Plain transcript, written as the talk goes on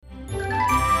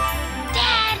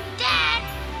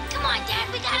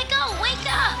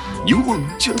You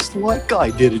look just like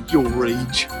I did at your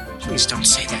age. Please don't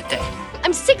say that, Dad.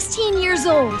 I'm 16 years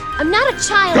old. I'm not a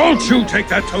child. Don't you take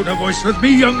that tone of voice with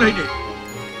me, young lady.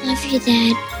 Love you,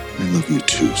 Dad. I love you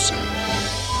too, son.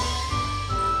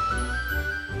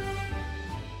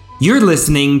 You're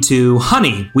listening to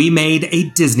Honey, We Made a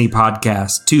Disney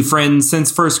Podcast. Two friends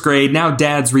since first grade, now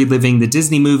dads reliving the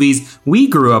Disney movies we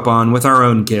grew up on with our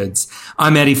own kids.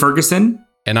 I'm Eddie Ferguson.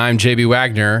 And I'm JB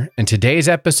Wagner, and today's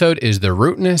episode is the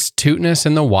rootness, tootness,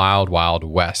 and the wild, wild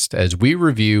west as we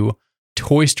review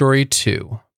Toy Story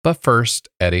 2. But first,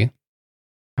 Eddie,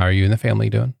 how are you and the family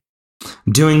doing?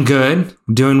 I'm doing good.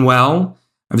 I'm doing well.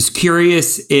 I was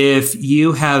curious if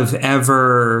you have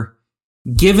ever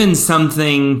given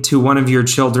something to one of your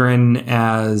children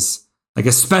as like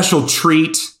a special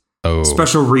treat,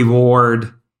 special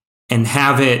reward, and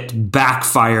have it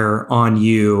backfire on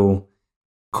you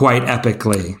quite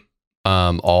epically.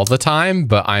 All the time,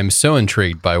 but I'm so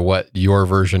intrigued by what your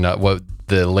version of what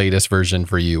the latest version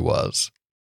for you was.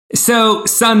 So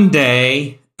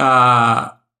Sunday,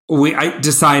 I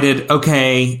decided,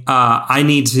 okay, I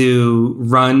need to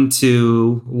run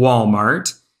to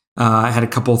Walmart. I had a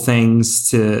couple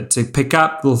things to pick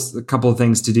up, a couple of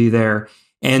things to do there.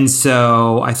 And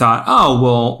so I thought, oh,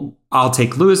 well, I'll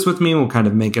take Lewis with me. We'll kind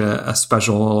of make it a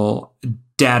special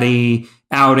daddy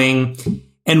outing.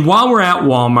 And while we're at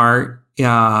Walmart,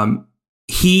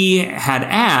 he had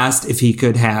asked if he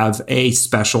could have a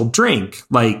special drink,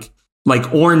 like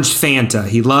orange Fanta.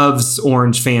 He loves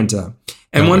orange Fanta.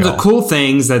 And one of the cool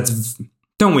things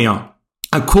don't we all?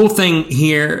 A cool thing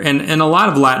here and a lot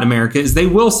of Latin America is they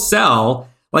will sell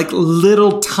like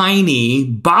little tiny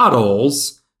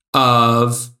bottles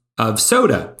of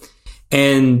soda.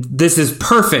 And this is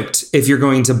perfect if you're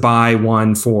going to buy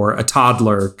one for a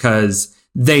toddler because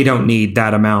they don't need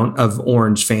that amount of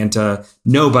orange Fanta.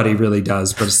 Nobody really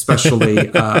does, but especially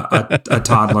a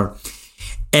toddler.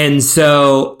 And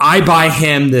so I buy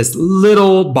him this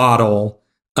little bottle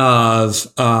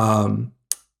of orange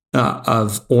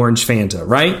Fanta,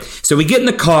 right? So we get in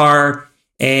the car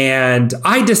and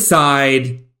I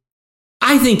decide,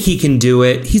 I think he can do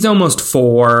it. He's almost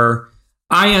 4.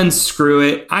 I unscrew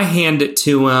it. I hand it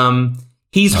to him.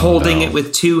 He's holding it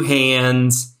with 2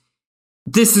 hands.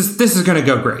 This is going to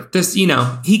go great.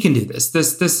 He can do this.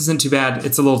 This isn't too bad.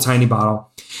 It's a little tiny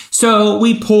bottle. So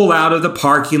we pull out of the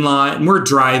parking lot and we're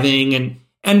driving.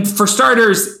 And for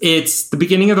starters, it's the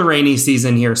beginning of the rainy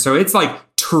season here. So it's like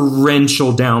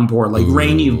torrential downpour, like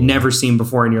rain you've never seen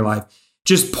before in your life.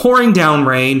 Just pouring down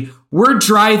rain. We're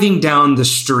driving down the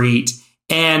street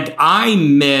and I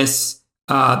miss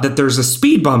that there's a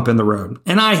speed bump in the road.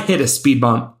 And I hit a speed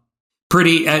bump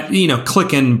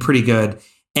clicking pretty good.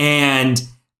 And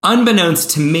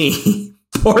unbeknownst to me,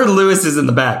 poor Lewis is in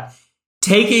the back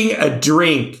taking a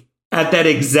drink at that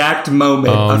exact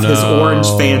moment of his orange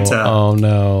Fanta. Oh,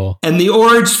 no. And the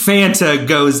orange Fanta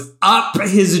goes up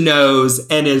his nose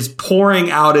and is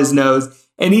pouring out his nose.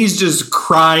 And he's just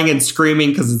crying and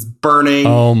screaming because it's burning.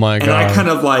 Oh, my God. And I kind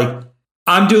of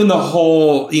I'm doing the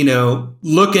whole,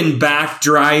 looking back,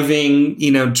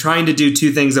 driving, trying to do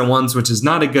 2 things at once, which is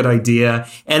not a good idea.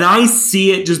 And I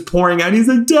see it just pouring out. He's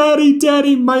like,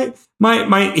 Daddy, my,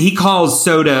 he calls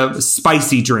soda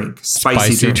spicy drink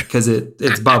because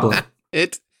it's bubbly.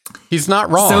 He's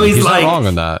not wrong. So he's like, not wrong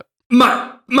on that.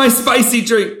 My spicy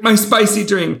drink. I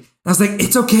was like,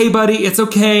 it's okay, buddy. It's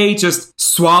okay. Just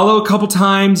swallow a couple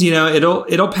times.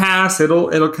 It'll pass.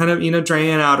 It'll kind of,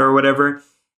 drain out or whatever.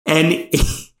 And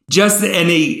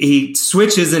he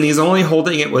switches and he's only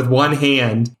holding it with 1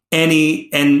 hand.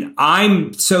 And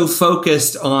I'm so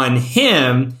focused on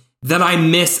him that I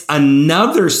miss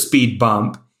another speed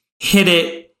bump, hit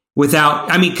it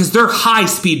because they're high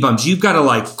speed bumps. You've got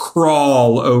to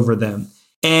crawl over them.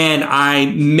 And I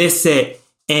miss it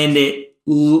and it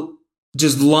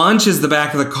just launches the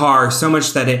back of the car so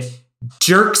much that it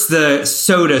jerks the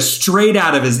soda straight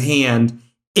out of his hand.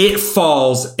 It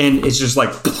falls and it's just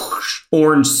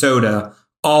orange soda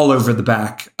all over the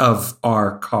back of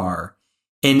our car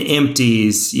and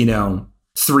empties,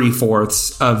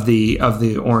 3/4 of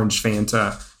the orange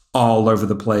Fanta all over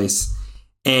the place.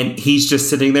 And he's just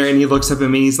sitting there and he looks up at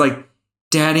me and he's like,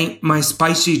 Daddy, my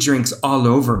spicy drink's all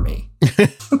over me.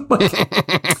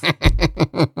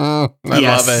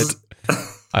 Love it.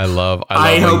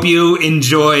 I hope you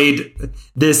enjoyed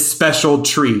this special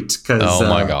treat because oh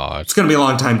my gosh, it's going to be a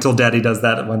long time till Daddy does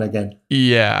that one again.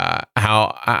 Yeah.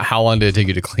 How long did it take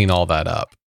you to clean all that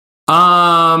up?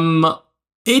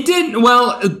 It didn't.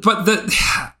 Well, but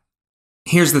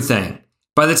here's the thing.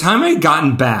 By the time I had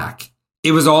gotten back,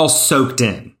 it was all soaked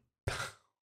in,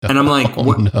 and I'm like, oh,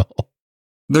 what? No.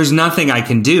 there's nothing I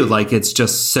can do. Like, it's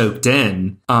just soaked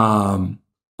in.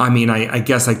 I mean, I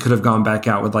guess I could have gone back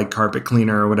out with like carpet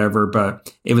cleaner or whatever,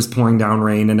 but it was pouring down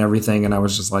rain and everything. And I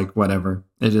was just like, whatever.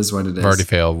 It is what it is. Already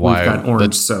failed. Why? We've got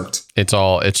orange soaked.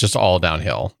 It's just all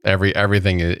downhill.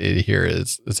 Everything here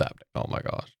is happening. Oh my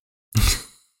gosh.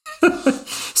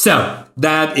 So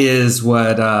that is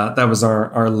what, that was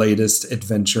our latest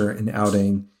adventure and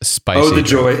outing. Spicy. Oh, the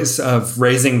drink. joys of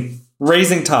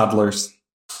raising toddlers.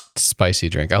 Spicy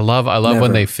drink. I love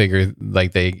when they figure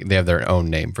like they have their own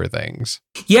name for things.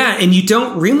 Yeah, and you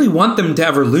don't really want them to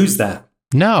ever lose that.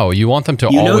 No, you want them to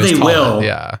You know always they call will. it.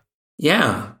 Yeah.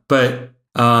 Yeah, but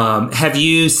have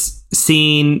you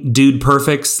seen Dude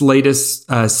Perfect's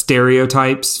latest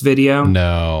stereotypes video?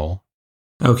 No.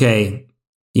 Okay,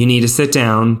 you need to sit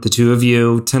down, the two of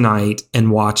you, tonight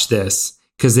and watch this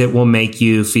because it will make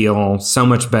you feel so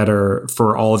much better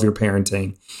for all of your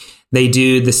parenting. They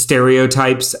do the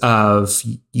stereotypes of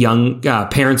young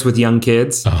parents with young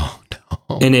kids. Oh,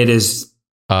 no. And it is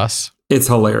us. It's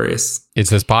hilarious. It's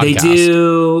this podcast. They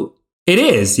do. It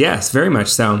is. Yes, very much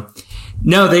so.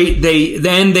 No,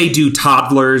 they do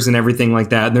toddlers and everything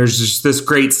like that. And there's just this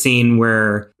great scene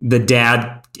where the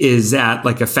dad is at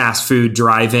like a fast food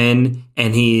drive-in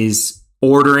and he's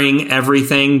ordering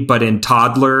everything, but in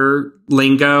toddler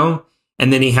lingo.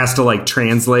 And then he has to like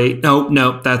translate.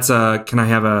 No, that's can I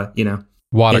have a,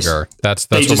 Whatager. That's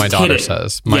what my daughter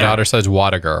says. My daughter says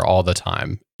Whatager all the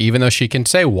time, even though she can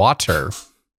say water,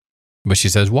 but she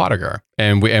says Whatager.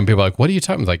 And people are like, what are you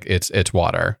talking about? Like, it's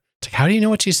water. It's like, how do you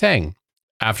know what she's saying?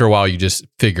 After a while, you just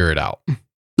figure it out.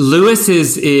 Lewis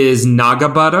is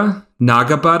Nagabutta.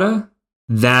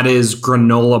 That is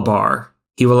granola bar.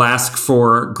 He will ask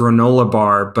for granola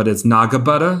bar, but it's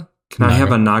Nagabutta. Can I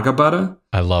have a Nagabutta?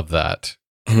 I love that.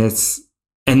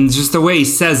 And just the way he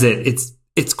says it,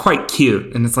 it's quite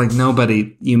cute. And it's like,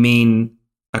 nobody, you mean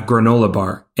a granola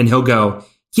bar? And he'll go,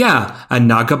 yeah, a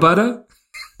Nagabutta.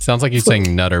 Sounds like he's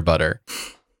saying nutter butter.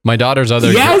 My daughter's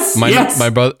other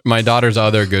my daughter's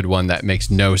other good one that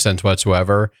makes no sense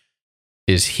whatsoever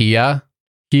is Hia.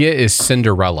 Hia is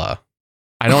Cinderella.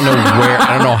 I don't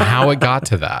know how it got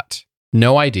to that.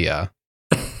 No idea.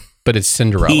 But it's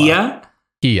Cinderella.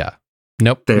 Hia.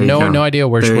 Nope. No idea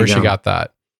where she got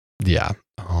that. Yeah.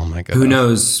 Oh my goodness. Who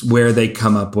knows where they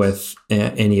come up with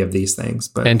any of these things?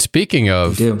 But and speaking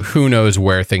of who knows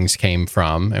where things came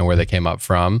from and where they came up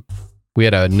from, we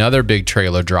had another big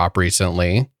trailer drop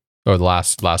recently, or the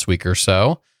last week or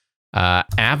so.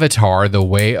 Avatar: The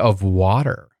Way of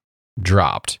Water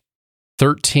dropped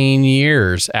 13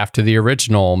 years after the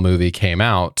original movie came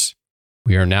out.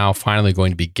 We are now finally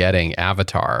going to be getting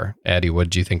Avatar. Eddie, what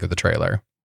did you think of the trailer?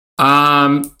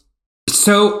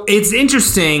 So it's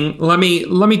interesting. Let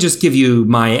me just give you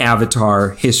my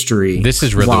Avatar history. This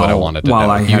is really what I wanted to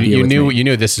know. You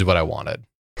knew this is what I wanted.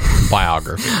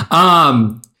 Biography.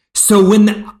 So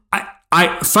when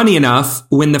funny enough,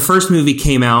 when the first movie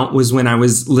came out was when I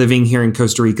was living here in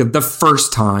Costa Rica the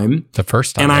first time.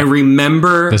 And I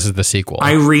remember this is the sequel.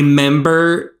 I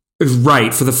remember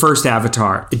right for the first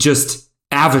Avatar. Just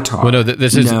Avatar. Well, no,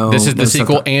 this is the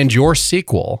sequel and your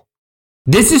sequel.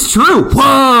 This is true.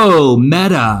 Whoa,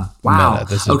 meta. Wow. Meta.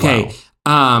 This is okay.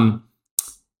 Wow.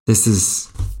 This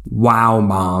is wow,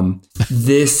 Mom.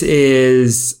 This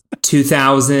is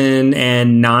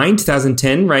 2009,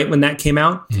 2010, right when that came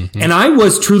out, and I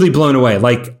was truly blown away.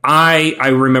 Like I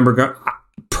remember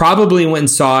probably went and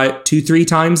saw it 2-3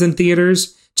 times in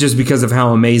theaters just because of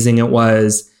how amazing it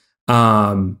was.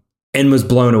 And was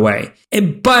blown away.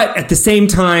 But at the same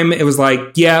time, it was like,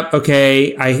 yeah,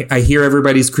 okay, I hear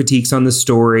everybody's critiques on the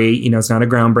story. It's not a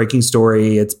groundbreaking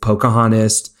story. It's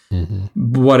Pocahontas,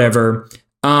 whatever.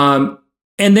 And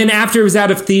then after it was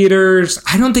out of theaters,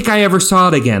 I don't think I ever saw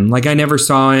it again. Like I never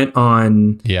saw it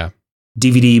on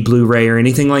DVD, Blu-ray, or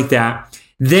anything like that.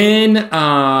 Then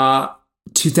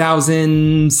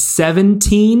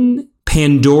 2017,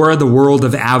 Pandora, the World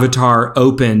of Avatar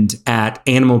opened at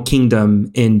Animal Kingdom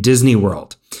in Disney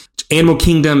World. Animal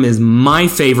Kingdom is my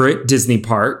favorite Disney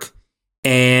park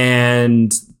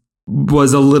and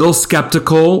was a little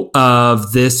skeptical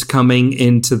of this coming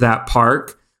into that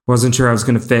park. Wasn't sure I was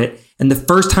going to fit. And the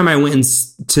first time I went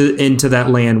into that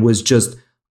land was just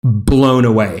blown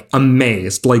away,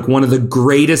 amazed. Like one of the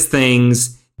greatest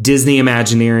things Disney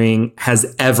Imagineering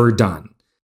has ever done.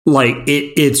 Like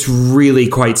it's really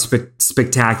quite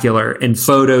spectacular, and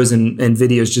photos and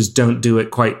videos just don't do it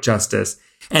quite justice.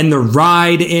 And the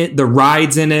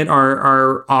rides in it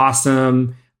are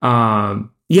awesome.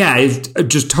 It's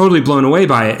just totally blown away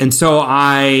by it. And so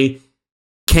I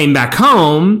came back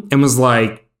home and was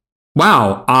like,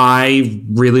 wow, I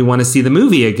really want to see the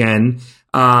movie again.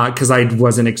 because I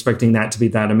wasn't expecting that to be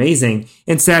that amazing,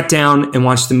 and sat down and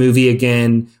watched the movie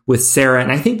again with Sarah.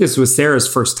 And I think this was Sarah's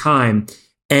first time.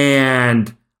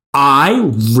 And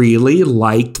I really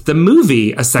liked the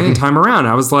movie a second time around.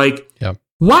 I was like,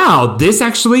 wow, this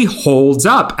actually holds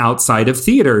up outside of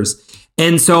theaters.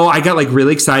 And so I got like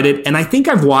really excited. And I think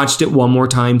I've watched it one more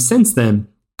time since then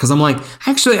because I'm like,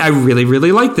 actually, I really,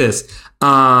 really like this.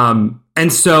 And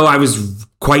so I was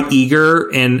quite eager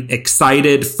and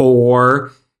excited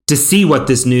to see what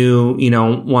this new,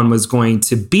 one was going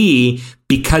to be,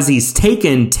 because he's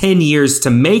taken 10 years to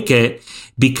make it,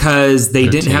 because they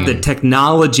 13. Didn't have the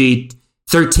technology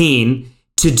 13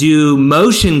 to do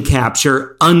motion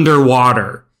capture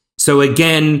underwater. So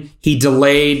again, he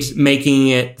delayed making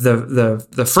it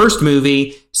the first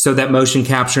movie so that motion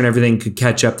capture and everything could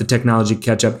catch up, the technology could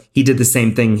catch up. He did the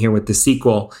same thing here with the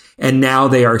sequel. And now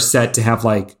they are set to have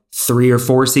like 3 or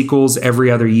 4 sequels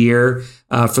every other year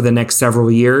for the next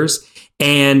several years.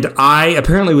 And I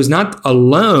apparently was not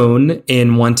alone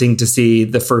in wanting to see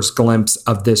the first glimpse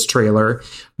of this trailer,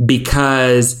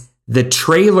 because the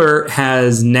trailer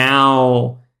has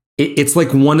now, it's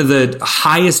like one of the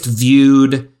highest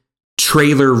viewed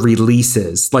trailer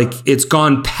releases. Like, it's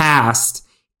gone past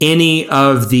any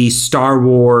of the Star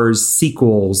Wars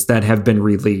sequels that have been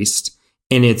released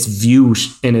in its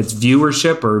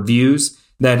viewership or views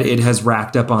that it has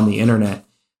racked up on the internet.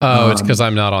 Oh, it's because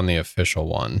I'm not on the official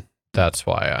one. That's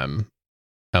why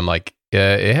I'm like,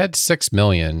 it had 6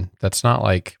 million. That's not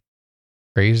like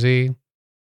crazy.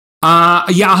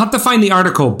 Yeah, I'll have to find the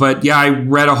article, but yeah, I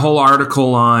read a whole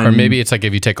article on, or maybe it's like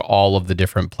if you take all of the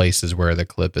different places where the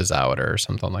clip is out or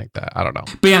something like that. I don't know.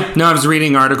 But yeah, no, I was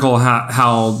reading an article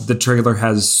how the trailer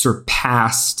has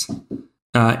surpassed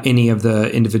any of the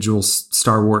individual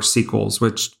Star Wars sequels,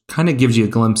 which kind of gives you a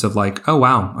glimpse of like, oh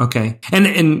wow, okay,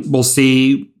 and we'll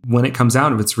see when it comes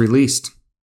out if it's released.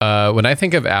 When I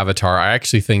think of Avatar, I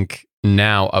actually think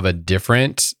now of a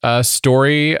different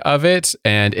story of it,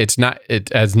 and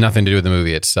it has nothing to do with the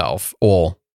movie itself,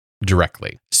 or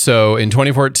directly. So in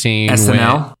 2014,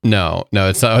 SNL? No,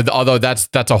 it's not, although that's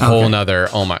a whole nother.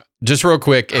 Oh my! Just real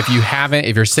quick, if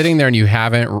you're sitting there and you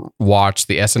haven't watched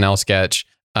the SNL sketch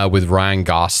with Ryan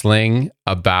Gosling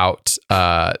about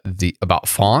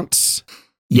fonts.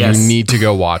 Yes. You need to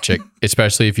go watch it,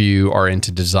 especially if you are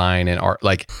into design and art.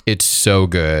 Like, it's so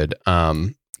good.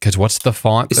 Because what's the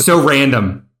font? It's so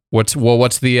random. What's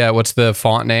the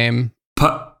font name?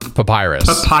 Papyrus.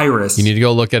 Papyrus. You need to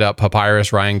go look it up.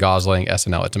 Papyrus, Ryan Gosling,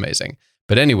 SNL. It's amazing.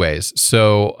 But anyways,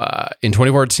 so in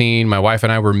 2014, my wife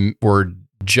and I were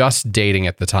just dating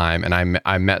at the time, and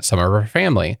I met some of her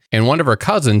family, and one of her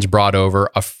cousins brought over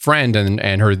a friend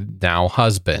and her now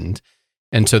husband.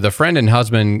 And so the friend and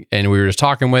husband, and we were just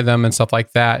talking with them and stuff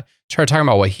like that, started talking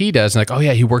about what he does. And like, oh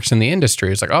yeah, he works in the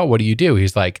industry. It's like, oh, what do you do?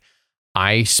 He's like,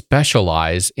 I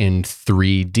specialize in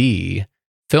 3D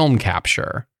film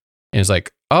capture. And it's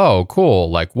like, oh,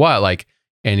 cool. Like what? Like,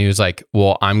 and he was like,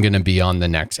 well, I'm going to be on the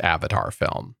next Avatar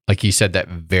film. Like, he said that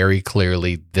very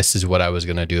clearly, this is what I was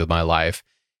going to do with my life.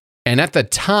 And at the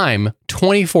time,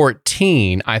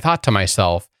 2014, I thought to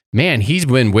myself, man, he's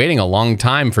been waiting a long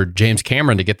time for James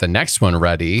Cameron to get the next one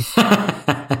ready.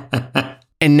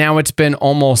 And now it's been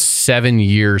almost 7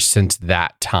 years since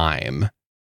that time.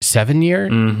 7 years?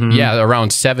 Mm-hmm. Yeah,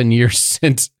 around 7 years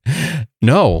since.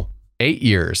 No, 8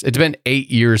 years. It's been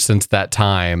 8 years since that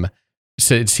time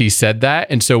since he said that.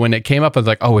 And so when it came up, I was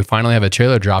like, oh, we finally have a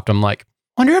trailer dropped. I'm like,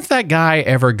 wonder if that guy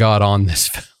ever got on this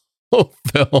film.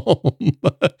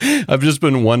 I've just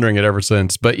been wondering it ever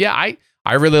since. But yeah,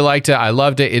 I really liked it. I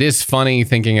loved it. It is funny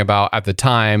thinking about at the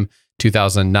time,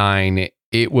 2009,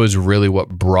 it was really what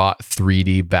brought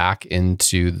 3D back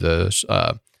into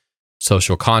the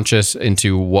social conscious,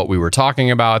 into what we were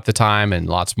talking about at the time. And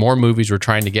lots more movies were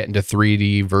trying to get into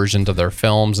 3D versions of their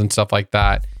films and stuff like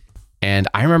that. And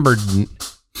I remember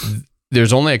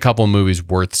there's only a couple of movies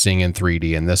worth seeing in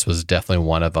 3D. And this was definitely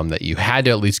one of them that you had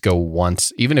to at least go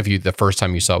once, even if the first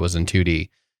time you saw it was in 2D,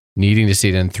 needing to see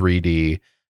it in 3D.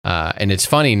 And it's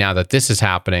funny now that this is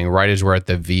happening right as we're at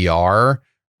the VR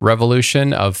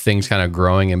revolution of things kind of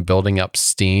growing and building up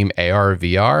steam, AR,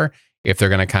 VR, if they're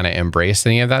going to kind of embrace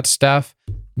any of that stuff.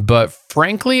 But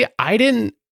frankly,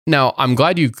 I'm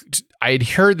glad I had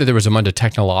heard that there was a bunch of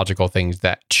technological things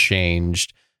that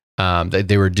changed that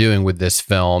they were doing with this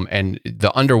film, and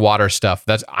the underwater stuff.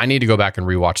 I need to go back and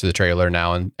rewatch the trailer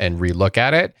now and relook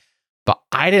at it. But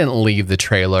I didn't leave the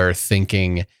trailer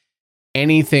thinking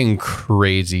anything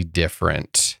crazy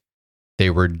different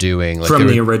they were doing, like from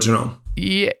the original.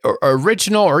 Yeah,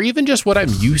 original, or even just what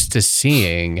I'm used to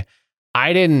seeing.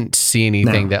 I didn't see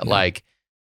anything like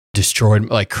destroyed,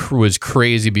 like was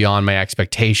crazy beyond my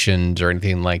expectations or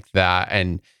anything like that.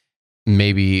 And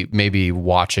maybe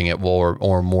watching it will,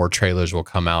 or more trailers will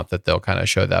come out that they'll kind of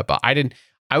show that. But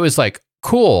I was like,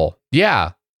 cool.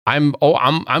 Yeah. I'm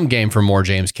game for more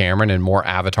James Cameron and more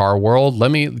Avatar world.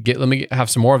 Let me have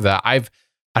some more of that. I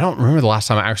don't remember the last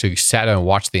time I actually sat down and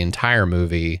watched the entire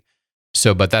movie.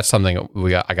 So, but that's something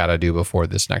I got to do before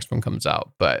this next one comes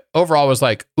out. But overall, I was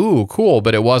like, ooh, cool.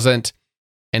 But it wasn't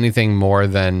anything more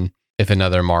than if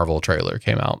another Marvel trailer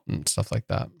came out and stuff like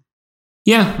that.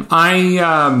 Yeah,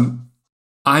 I'm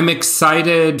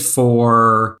excited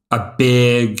for a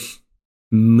big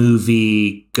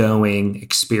movie going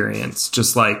experience.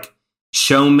 Just like,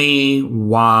 show me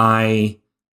why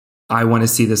I want to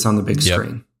see this on the big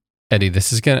screen. Eddie,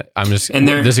 this is gonna this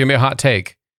is gonna be a hot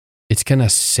take. It's gonna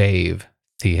save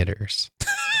theaters.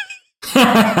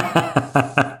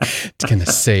 It's gonna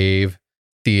save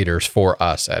theaters for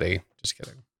us, Eddie. Just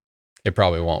kidding. It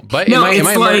probably won't, but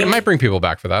it might bring people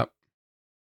back for that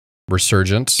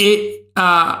resurgence. In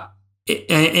a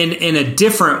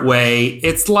different way,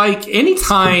 it's like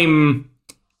anytime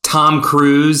Tom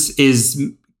Cruise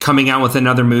is coming out with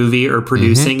another movie or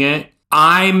producing it,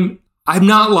 I'm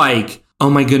not like, oh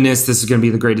my goodness, this is going to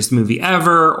be the greatest movie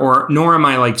ever, nor am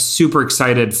I like super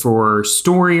excited for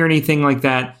story or anything like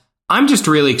that. I'm just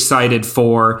really excited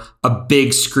for a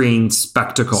big screen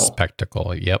spectacle.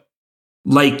 Yep.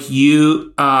 Like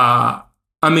we'll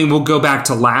go back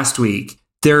to last week.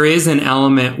 There is an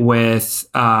element with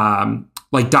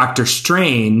like Doctor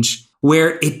Strange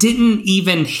where it didn't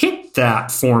even hit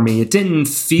that for me. It didn't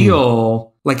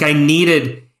feel like I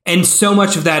needed, and so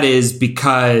much of that is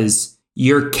because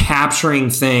you're capturing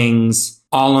things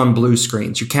all on blue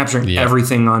screens. You're capturing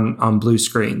everything on blue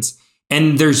screens.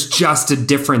 And there's just a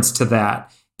difference to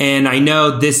that. And I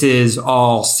know this is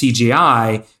all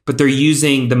CGI, but they're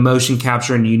using the motion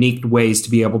capture in unique ways to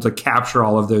be able to capture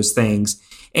all of those things.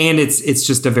 And it's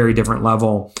just a very different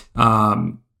level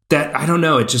that, I don't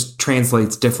know, it just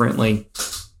translates differently.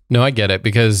 No, I get it,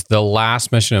 because the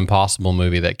last Mission Impossible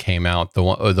movie that came out,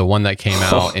 the one that came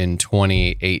out in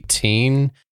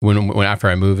 2018, when after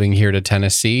I'm moving here to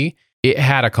Tennessee, it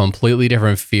had a completely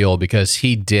different feel because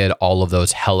he did all of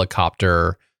those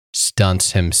helicopter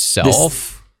stunts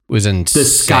himself. It was insane. The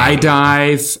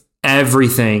skydive,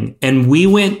 everything. And we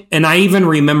went, and I even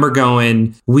remember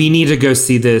going, we need to go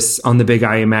see this on the big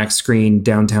IMAX screen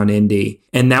downtown Indy.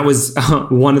 And that was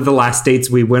one of the last dates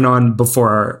we went on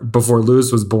before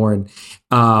Lewis was born.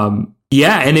 And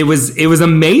it was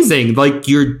amazing. Like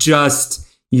your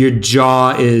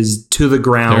jaw is to the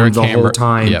ground the whole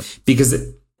time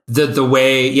because the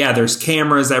way, there's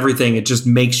cameras, everything. It just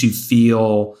makes you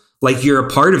feel like you're a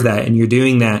part of that and you're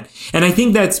doing that. And I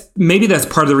think that's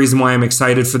part of the reason why I'm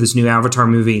excited for this new Avatar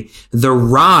movie. The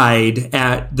ride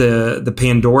at the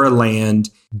Pandora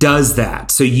Land does that.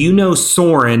 So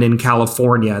Soarin' in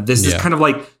California. This is kind of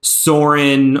like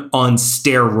Soarin' on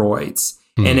steroids.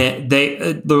 And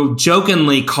they'll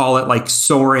jokingly call it like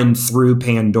Soarin' through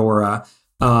Pandora.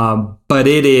 But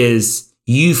it is,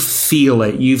 you feel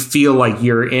it. You feel like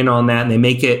you're in on that, and they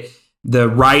make it the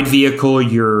ride vehicle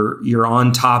you're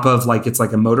on top of, like it's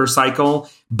like a motorcycle,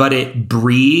 but it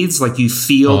breathes, like you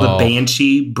feel the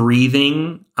banshee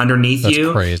breathing underneath you.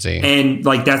 That's crazy. And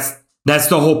like that's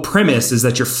the whole premise, is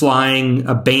that you're flying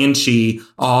a banshee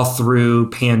all through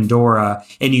Pandora,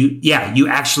 and you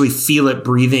actually feel it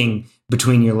breathing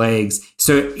between your legs.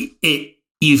 So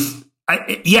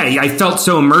I felt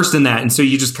so immersed in that. And so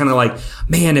you just kind of like,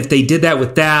 man, if they did that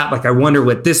with that, like, I wonder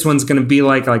what this one's going to be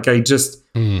like. Like, I just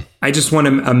want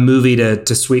a movie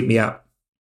to sweep me up.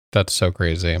 That's so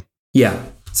crazy. Yeah.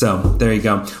 So there you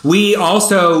go. We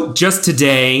also, just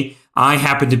today, I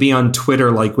happened to be on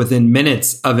Twitter, like within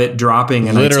minutes of it dropping.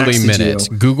 And literally I texted minutes.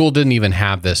 you. Google didn't even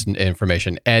have this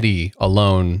information. Eddie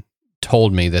alone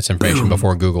told me this information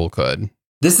before Google could.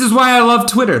 This is why I love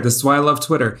Twitter.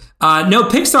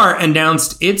 Pixar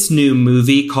announced its new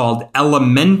movie called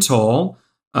Elemental.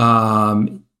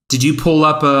 Did you pull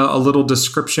up a little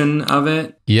description of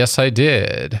it? Yes, I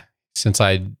did. Since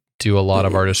I do a lot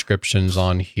of our descriptions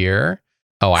on here.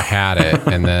 Oh, I had it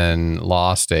and then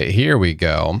lost it. Here we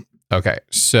go. Okay.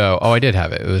 So, I did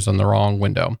have it. It was on the wrong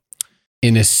window.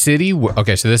 In a city.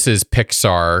 Okay. So this is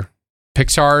Pixar's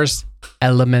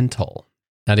Elemental.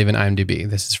 Not even IMDb.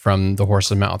 This is from the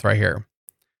horse's mouth right here.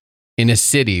 In a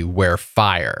city where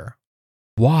fire,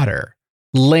 water,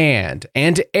 land,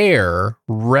 and air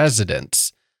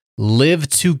residents live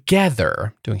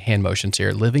together, doing hand motions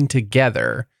here, living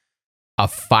together, a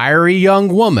fiery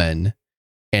young woman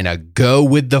and a go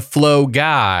with the flow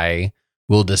guy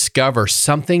will discover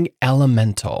something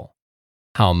elemental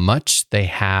how much they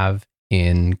have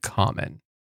in common.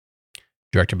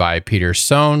 Directed by Peter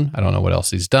Sohn. I don't know what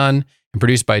else he's done. And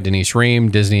produced by Denise Ream.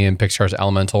 Disney and Pixar's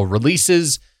Elemental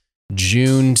releases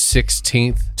June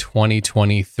 16th,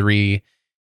 2023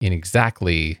 in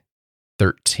exactly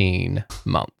 13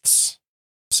 months.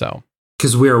 So,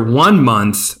 because we're 1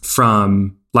 month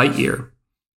from Lightyear.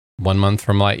 1 month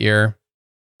from Lightyear,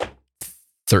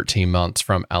 13 months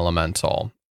from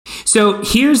Elemental. So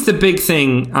here's the big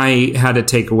thing I had to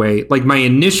take away. Like, my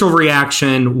initial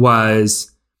reaction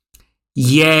was,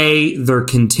 yay, they're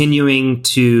continuing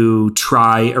to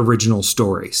try original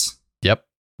stories. Yep.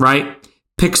 Right?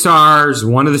 Pixar's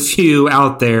one of the few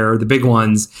out there, the big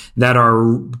ones, that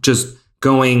are just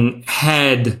going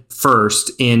head first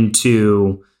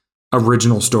into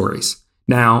original stories.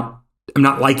 Now, I'm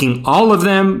not liking all of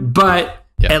them, but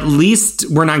at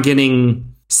least we're not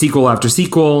getting sequel after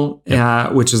sequel,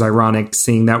 which is ironic,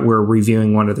 seeing that we're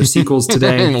reviewing one of their sequels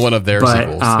today. One of their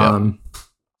sequels.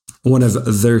 One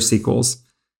of their sequels.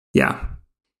 Yeah.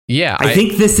 Yeah. I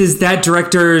think this is that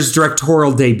director's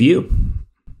directorial debut.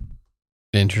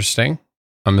 Interesting.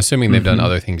 I'm assuming they've done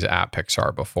other things at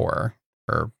Pixar before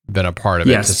or been a part of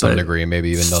it to some degree and maybe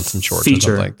even done some shorts or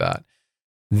something like that.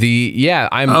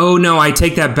 Oh no, I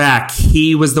take that back.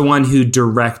 He was the one who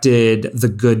directed The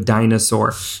Good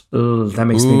Dinosaur. Ugh, that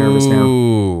makes me nervous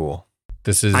now.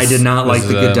 I did not like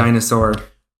The Good Dinosaur.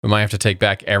 We might have to take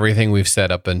back everything we've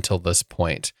said up until this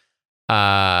point.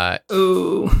 This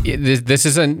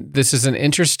is an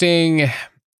interesting.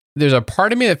 There's a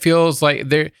part of me that feels like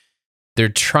they're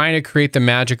trying to create the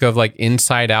magic of like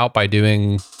Inside Out by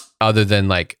doing other than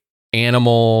like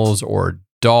animals or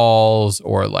dolls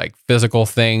or like physical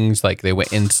things. Like they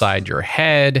went inside your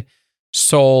head,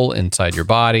 soul, inside your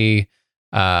body.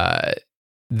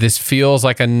 This feels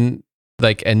like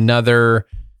another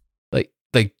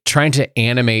like trying to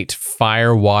animate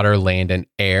fire, water, land, and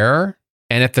air.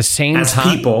 And at the same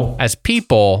time, as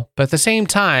people, but at the same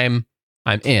time,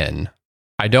 I'm in.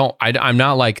 I'm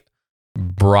not like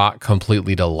brought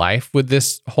completely to life with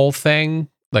this whole thing.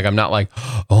 Like, I'm not like,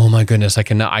 oh my goodness, I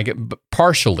get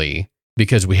partially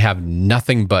because we have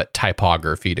nothing but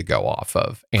typography to go off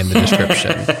of and the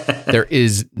description. There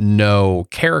is no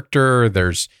character.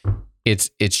 It's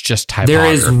just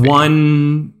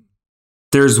typography.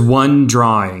 There's one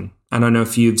drawing. I don't know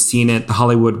if you've seen it. The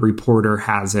Hollywood Reporter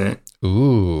has it.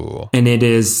 Ooh. And it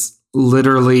is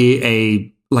literally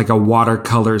a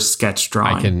watercolor sketch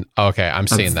drawing. I'm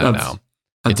seeing that now.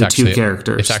 Of the two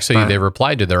characters. It's actually, they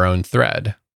replied to their own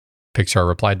thread. Pixar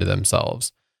replied to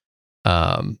themselves.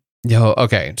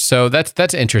 Okay. So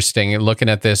that's interesting. And looking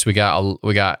at this, we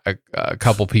got a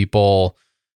couple people.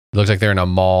 It looks like they're in a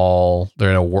mall. They're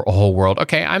in a whole world.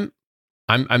 Okay. I'm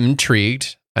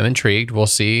intrigued. We'll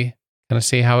see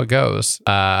how it goes.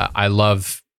 I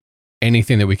love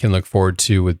anything that we can look forward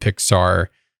to with Pixar,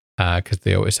 because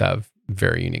they always have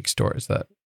very unique stories that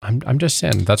I'm just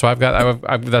saying. That's why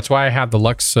that's why I have the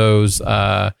Luxo's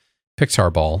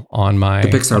Pixar ball on my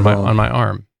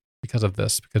arm because of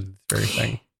this very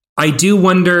thing. I do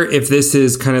wonder if this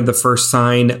is kind of the first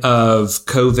sign of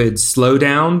COVID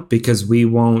slowdown, because we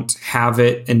won't have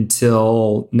it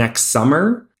until next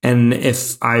summer. And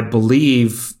if I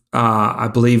believe we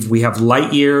have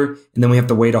Lightyear, and then we have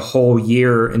to wait a whole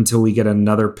year until we get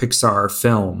another Pixar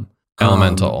film.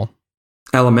 Elemental,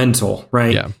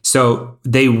 right? Yeah. So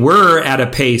they were at a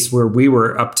pace where we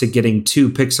were up to getting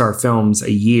 2 Pixar films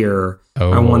a year.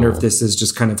 Oh. I wonder if this is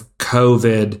just kind of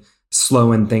COVID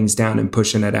slowing things down and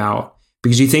pushing it out.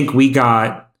 Because you think we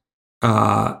got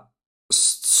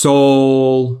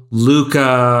Soul,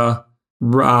 Luca,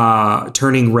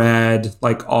 Turning Red,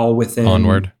 like all within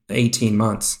Onward 18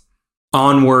 months.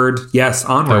 Onward. Yes,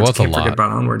 Onward. Can't forget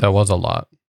about Onward. That was a lot.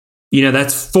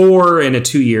 That's 4 in a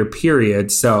 2-year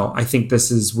period. So I think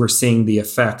we're seeing the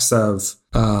effects of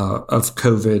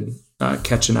COVID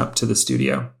catching up to the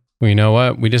studio. Well, you know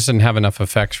what? We just didn't have enough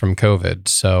effects from COVID,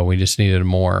 so we just needed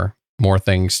more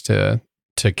things to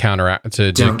counteract.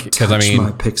 Because I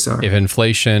mean, if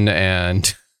inflation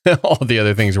and all the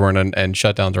other things weren't and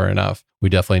shutdowns weren't enough, we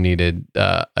definitely needed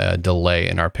a delay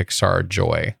in our Pixar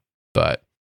joy. But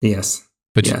yes.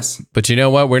 But you know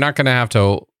what? We're not going to have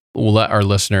to let our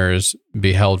listeners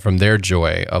be held from their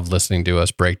joy of listening to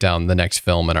us break down the next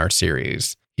film in our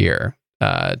series here.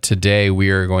 Today, we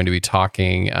are going to be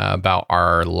talking about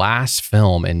our last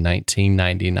film in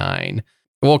 1999.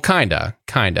 Well, kinda.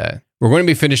 We're going to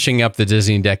be finishing up the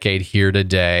Disney decade here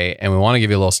today, and we want to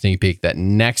give you a little sneak peek that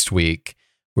next week,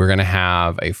 we're going to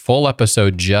have a full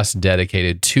episode just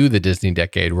dedicated to the Disney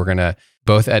decade.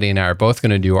 Eddie and I are both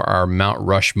going to do our Mount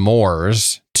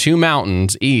Rushmores, 2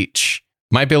 mountains each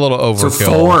Might be a little overkill.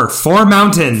 So four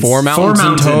mountains. Four mountains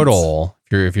in total.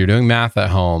 If you're doing math at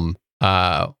home,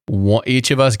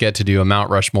 each of us get to do a Mount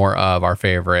Rushmore of our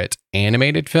favorite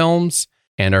animated films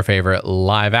and our favorite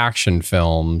live action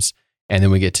films. And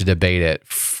then we get to debate it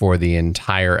for the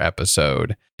entire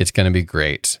episode. It's going to be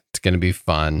great. It's going to be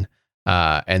fun.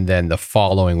 And then the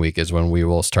following week is when we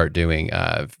will start doing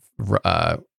our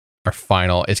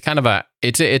final. It's kind of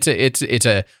it's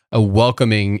a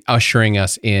welcoming, ushering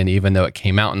us in, even though it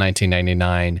came out in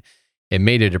 1999. It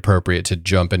made it appropriate to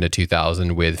jump into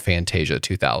 2000 with Fantasia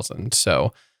 2000.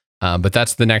 So, but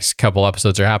that's the next couple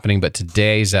episodes are happening. But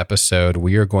today's episode,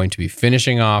 we are going to be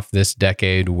finishing off this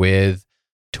decade with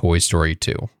Toy Story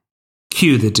 2.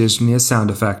 Cue the Disney sound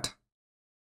effect.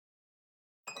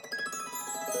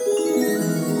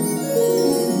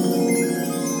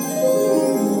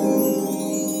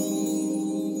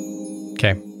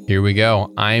 Okay, here we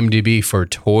go. IMDb for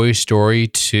Toy Story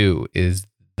 2 is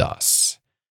thus.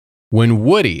 When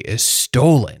Woody is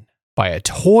stolen by a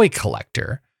toy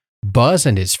collector, Buzz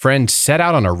and his friends set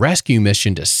out on a rescue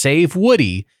mission to save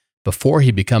Woody before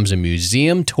he becomes a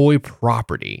museum toy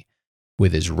property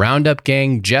with his Roundup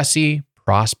gang, Jessie,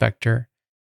 Prospector,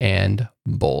 and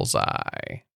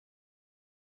Bullseye.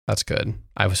 That's good.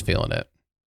 I was feeling it.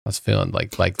 I was feeling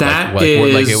like that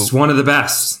is one of the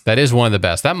best. That is one of the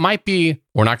best. That might be.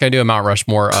 We're not going to do a Mount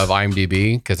Rushmore of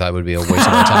IMDb because that would be a waste of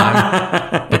our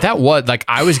time. But that was like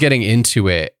I was getting into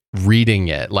it, reading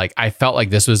it. Like I felt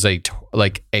like this was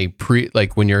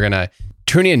when you're gonna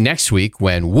tune in next week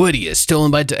when Woody is stolen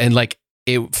by and like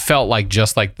it felt like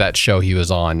just like that show he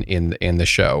was on in the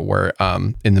show where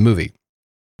in the movie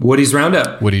Woody's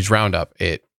Roundup.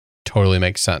 It totally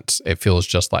makes sense. It feels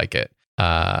just like it.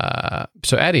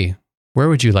 So Eddie, where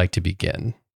would you like to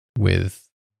begin with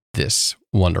this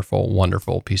wonderful,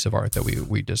 wonderful piece of art that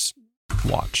we just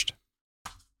watched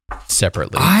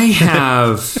separately? I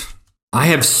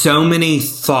have so many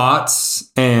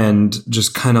thoughts and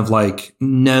just kind of like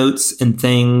notes and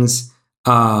things.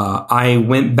 I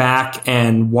went back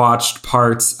and watched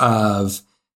parts of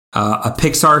a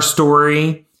Pixar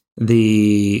story,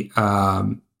 the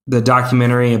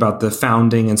documentary about the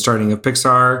founding and starting of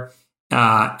Pixar.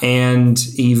 And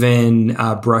even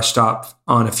brushed up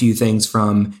on a few things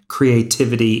from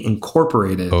Creativity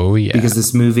Incorporated. Oh yeah, because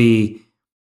this movie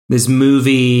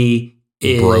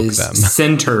is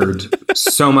centered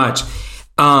so much.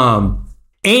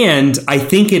 And I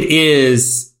think it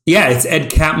is. Yeah, it's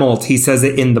Ed Catmull. He says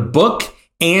it in the book,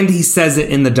 and he says it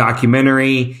in the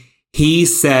documentary. He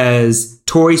says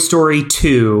Toy Story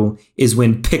 2 is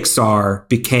when Pixar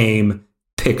became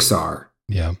Pixar.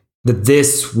 Yeah. That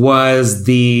this was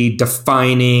the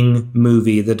defining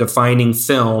movie, the defining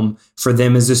film for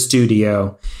them as a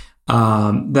studio,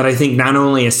 that I think not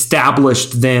only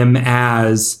established them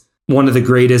as one of the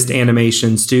greatest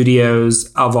animation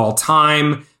studios of all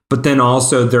time, but then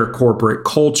also their corporate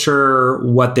culture,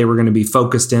 what they were going to be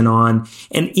focused in on.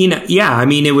 And,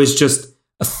 it was just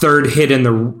a third hit in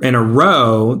a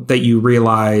row that you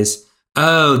realize,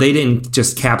 oh, they didn't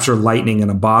just capture lightning in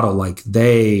a bottle. Like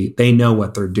they know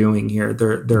what they're doing here.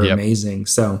 They're Yep. amazing.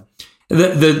 So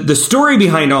the story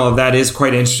behind all of that is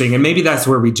quite interesting. And maybe that's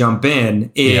where we jump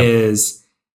in is,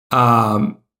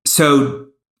 so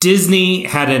Disney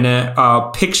had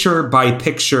a picture by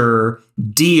picture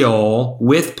deal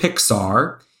with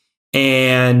Pixar,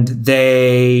 and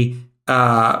they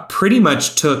pretty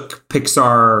much took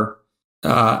Pixar's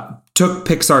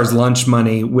lunch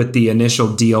money with the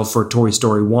initial deal for Toy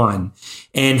Story 1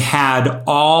 and had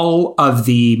all of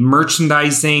the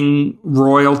merchandising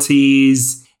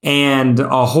royalties and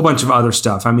a whole bunch of other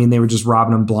stuff. I mean, they were just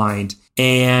robbing them blind.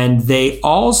 And they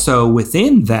also,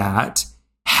 within that,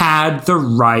 had the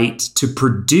right to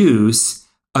produce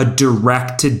a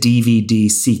direct-to-DVD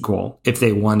sequel if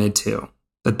they wanted to.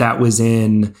 That was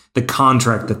in the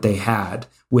contract that they had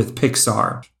with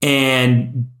Pixar.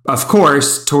 And of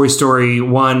course, Toy Story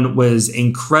 1 was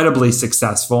incredibly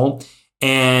successful.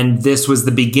 And this was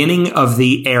the beginning of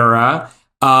the era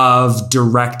of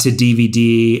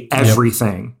direct-to-DVD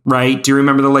everything, right? Do you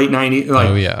remember the late 90s?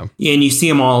 Oh, yeah. And you see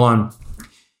them all on.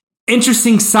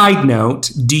 Interesting side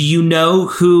note, do you know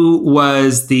who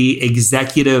was the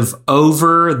executive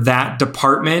over that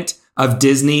department of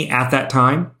Disney at that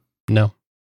time? No.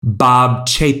 Bob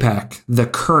Chapek, the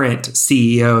current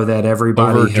CEO that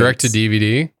everybody over hates. direct to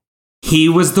DVD. He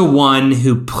was the one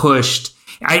who pushed.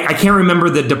 I can't remember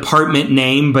the department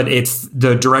name, but it's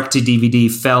the direct to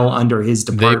DVD fell under his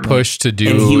department. They pushed to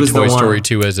do Toy Story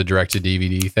 2 as a direct to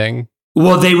DVD thing.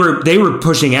 Well, they were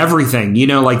pushing everything.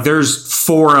 Like there's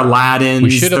 4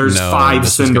 Aladdins, there's 5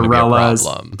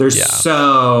 Cinderellas. There's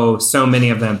so many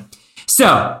of them.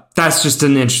 So that's just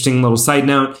an interesting little side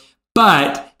note.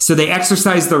 But so they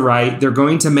exercise the right. They're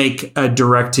going to make a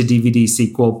direct-to-DVD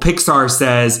sequel. Pixar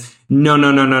says,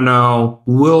 no.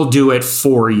 We'll do it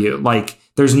for you. Like,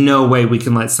 there's no way we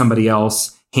can let somebody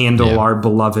else handle our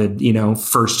beloved,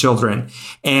 first children.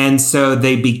 And so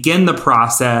they begin the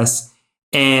process.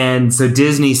 And so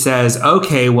Disney says,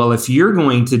 okay, well, if you're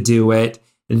going to do it,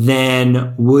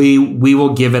 then we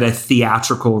will give it a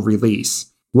theatrical release.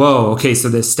 Whoa, okay, so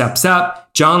this steps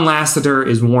up. John Lasseter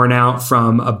is worn out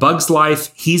from A Bug's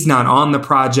Life. He's not on the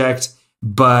project,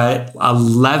 but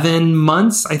 11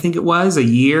 months, I think it was, a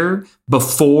year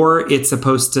before it's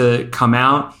supposed to come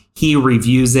out, he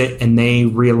reviews it and they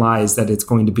realize that it's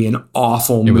going to be an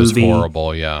awful movie. It was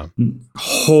horrible, yeah.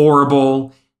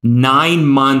 Horrible. 9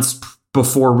 months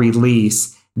before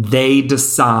release, they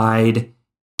decide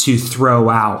to throw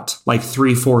out like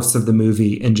 3/4 of the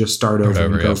movie and just start over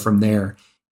and go from there.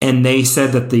 And they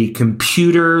said that the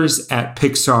computers at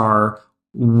Pixar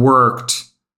worked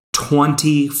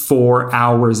 24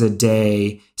 hours a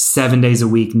day, 7 days a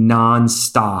week,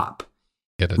 nonstop,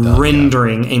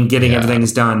 rendering and getting everything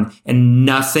done. And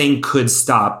nothing could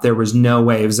stop. There was no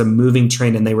way. It was a moving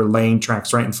train and they were laying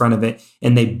tracks right in front of it.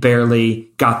 And they barely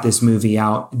got this movie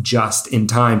out just in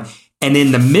time. And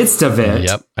in the midst of it,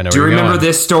 I know do you remember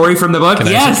this story from the book?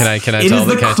 Yes. Can I tell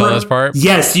this part?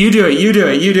 Yes, you do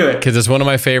it. Because it's one of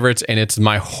my favorites, and it's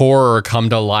my horror come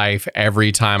to life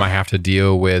every time I have to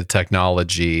deal with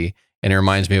technology. And it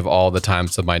reminds me of all the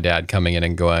times of my dad coming in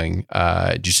and going,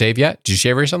 did you save yet? Did you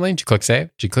save or something? Did you click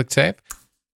save?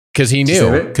 Because he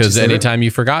knew, because anytime you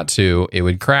forgot to, it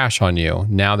would crash on you.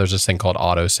 Now there's this thing called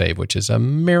autosave, which is a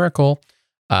miracle.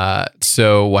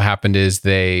 So what happened is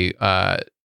they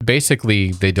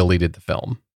deleted the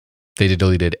film. They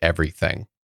deleted everything.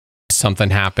 Something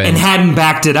happened and hadn't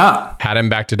backed it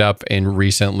up. And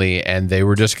recently, and they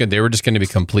were just going to be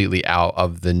completely out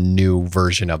of the new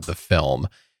version of the film.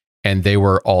 And they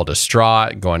were all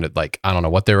distraught, going to I don't know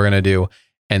what they were going to do.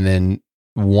 And then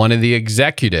one of the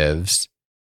executives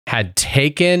had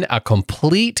taken a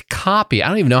complete copy. I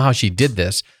don't even know how she did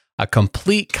this. A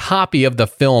complete copy of the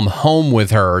film home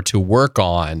with her to work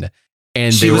on.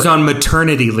 And she was on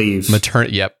maternity leave.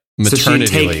 Maternity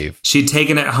leave. She'd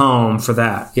taken it home for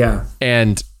that. Yeah.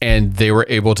 And they were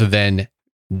able to then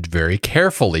very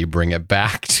carefully bring it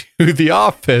back to the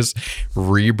office,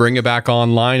 bring it back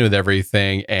online with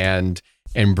everything, and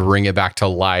bring it back to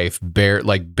life.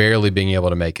 Barely being able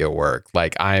to make it work.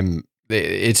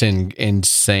 It's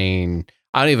insane.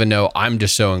 I don't even know. I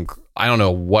don't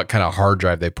know what kind of hard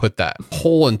drive they put that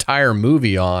whole entire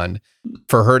movie on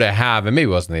for her to have, and maybe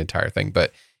it wasn't the entire thing,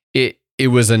 but it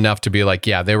was enough to be like,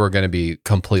 yeah, they were going to be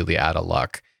completely out of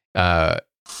luck.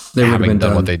 They having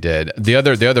done what they did. The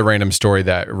other random story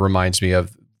that reminds me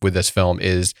of with this film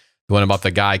is the one about the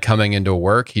guy coming into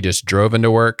work. He just drove into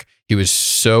work. He was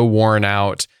so worn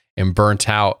out and burnt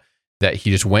out that he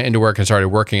just went into work and started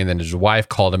working. And then his wife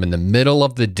called him in the middle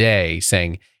of the day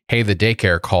saying, hey, the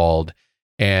daycare called.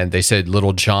 And they said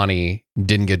little Johnny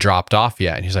didn't get dropped off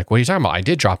yet. And he's like, what are you talking about? I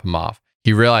did drop him off.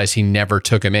 He realized he never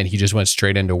took him in. He just went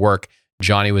straight into work.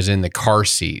 Johnny was in the car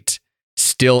seat,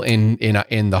 still in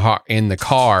the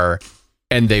car,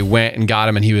 and they went and got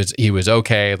him, and he was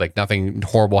okay. Like nothing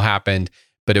horrible happened,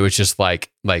 but it was just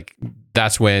like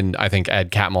that's when I think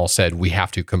Ed Catmull said we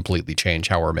have to completely change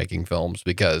how we're making films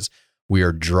because we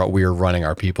are running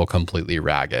our people completely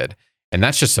ragged. And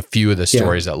that's just a few of the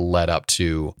stories that led up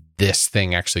to this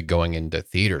thing actually going into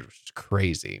theaters, which is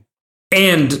crazy.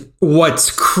 And what's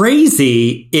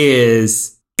crazy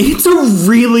is it's a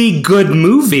really good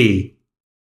movie.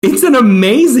 It's an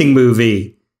amazing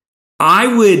movie.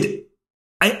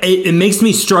 It makes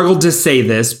me struggle to say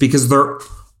this because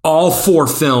all four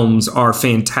films are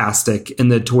fantastic in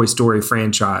the Toy Story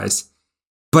franchise.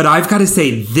 But I've got to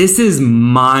say, this is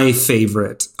my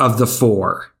favorite of the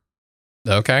four.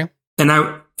 Okay. And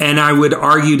I would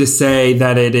argue to say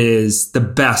that it is the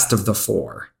best of the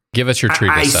four. Give us your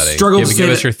treatise, Eddie. Give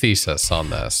us your thesis on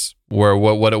this.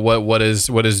 What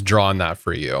is drawn that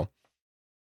for you?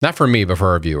 Not for me, but for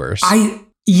our viewers.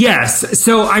 Yes.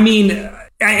 So I mean,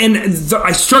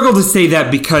 I struggle to say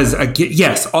that because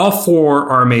yes, all four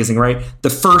are amazing, right? The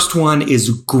first one is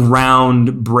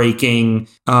groundbreaking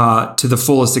to the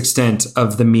fullest extent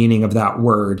of the meaning of that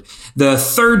word. The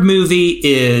third movie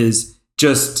is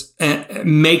just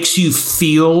makes you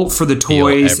feel for the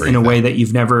toys in a way that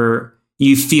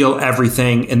you feel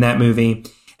everything in that movie.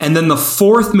 And then the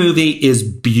fourth movie is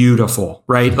beautiful,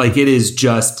 right? Like it is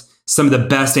just some of the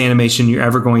best animation you're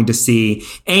ever going to see.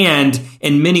 And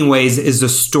in many ways is a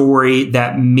story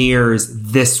that mirrors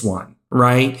this one,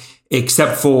 right?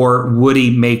 except for Woody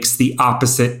makes the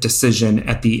opposite decision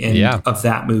at the end of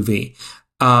that movie.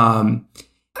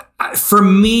 For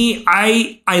me,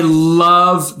 I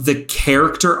love the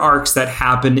character arcs that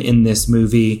happen in this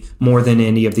movie more than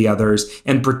any of the others,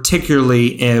 and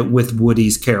particularly with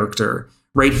Woody's character,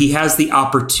 right? He has the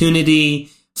opportunity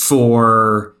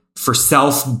for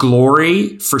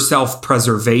self-glory, for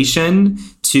self-preservation,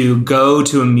 to go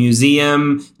to a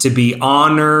museum, to be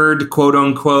honored, quote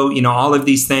unquote, all of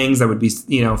these things that would be,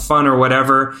 fun or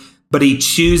whatever. But he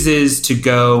chooses to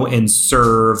go and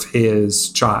serve his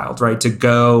child, right? To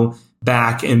go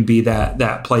back and be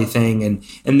that plaything. And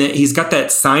then he's got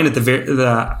that sign at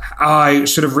I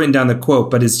should have written down the quote,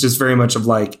 but it's just very much of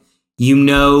like,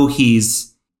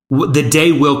 the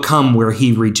day will come where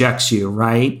he rejects you,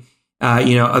 right?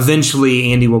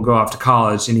 Eventually Andy will go off to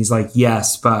college, and he's like,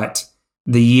 yes, but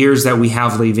the years that we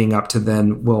have leading up to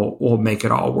then will make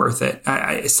it all worth it.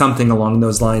 Something along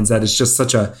those lines. That is just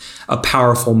such a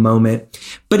powerful moment.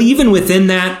 But even within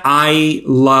that, I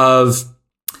love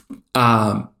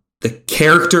the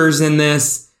characters in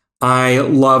this. I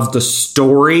love the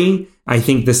story. I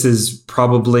think this is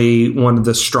probably one of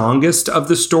the strongest of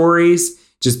the stories,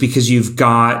 just because you've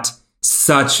got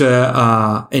such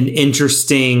an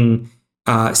interesting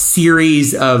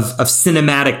series of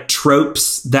cinematic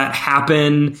tropes that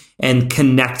happen and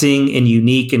connecting in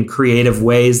unique and creative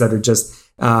ways that are just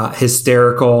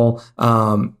hysterical.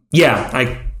 That's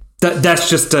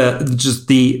just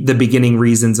the beginning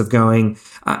reasons of going.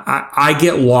 I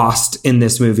get lost in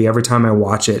this movie every time I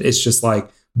watch it. It's just like,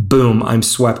 boom, I'm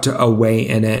swept away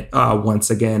in it once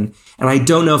again. And I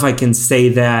don't know if I can say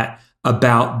that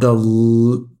about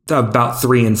about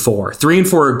 3 and 4. 3 and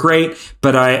 4 are great,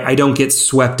 but I don't get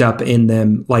swept up in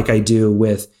them like I do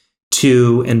with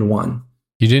 2 and 1.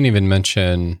 You didn't even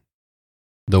mention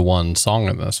the one song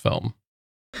in this film.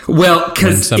 Well,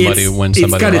 because it's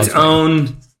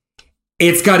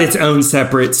got its own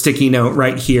separate sticky note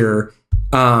right here.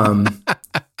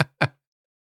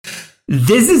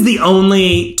 This is the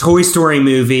only Toy Story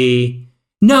movie.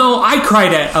 No, I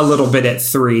cried a little bit at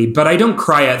 3, but I don't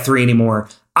cry at 3 anymore.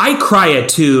 I cry at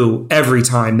 2 every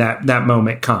time that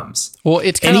moment comes. Well,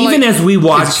 it's kind of even as we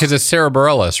watch, because it's Sarah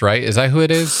Bareilles, right? Is that who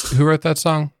it is? Who wrote that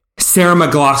song? Sarah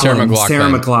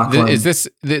McLachlan. Is this?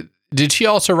 Did she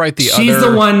also write the other? She's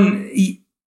the one.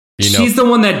 She's the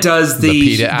one that does the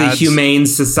Humane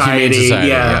Society.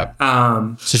 Yeah.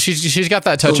 So she's got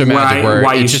that touch of magic where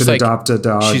why you it's should just adopt a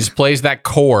dog. She plays that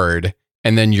chord,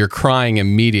 and then you're crying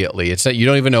immediately. It's that you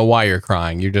don't even know why you're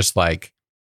crying. You're just like.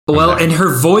 Well, and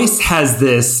her voice has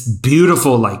this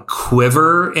beautiful like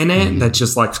quiver in it that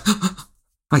just like,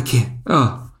 I can't,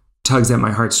 tugs at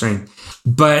my heartstring.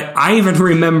 But I even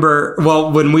remember,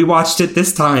 when we watched it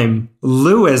this time,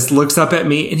 Lewis looks up at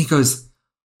me and he goes,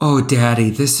 "Oh, Daddy,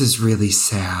 this is really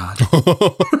sad."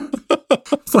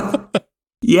 It's like,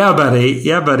 yeah,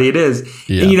 buddy, it is.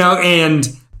 Yeah.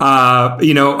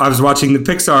 I was watching the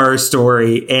Pixar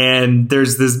Story, and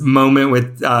there's this moment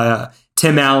with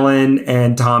Tim Allen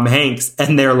and Tom Hanks,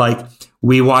 and they're like,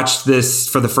 we watched this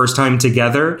for the first time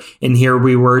together, and here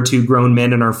we were, 2 grown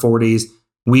men in our 40s.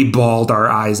 We bawled our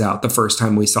eyes out the first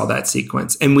time we saw that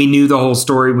sequence, and we knew the whole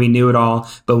story. We knew it all,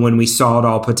 but when we saw it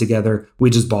all put together,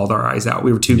 we just bawled our eyes out.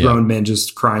 We were 2 grown men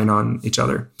just crying on each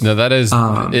other. No, that is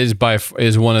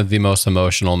one of the most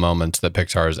emotional moments that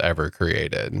Pixar has ever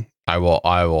created. I will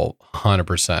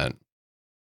 100%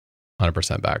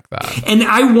 back that. And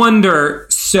I wonder,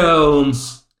 so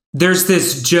there's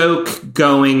this joke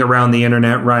going around the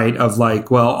internet, right? Of like,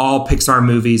 well, all Pixar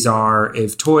movies are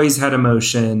if toys had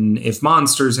emotion, if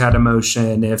monsters had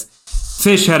emotion, if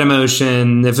fish had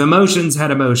emotion, if emotions had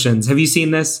emotions. Have you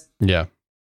seen this? Yeah.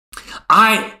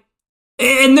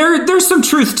 And there's some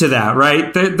truth to that,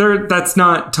 right? That's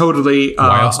not totally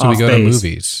why else do we go base. to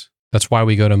movies? That's why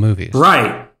we go to movies.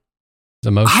 Right.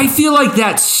 I feel like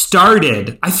that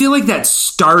started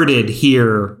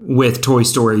here with Toy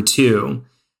Story 2.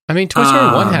 I mean, Toy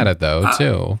Story 1 had it though,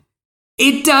 too.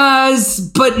 It does,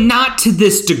 but not to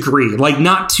this degree. Like,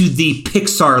 not to the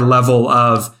Pixar level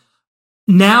of,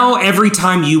 now every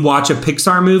time you watch a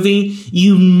Pixar movie,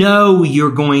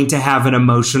 you're going to have an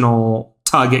emotional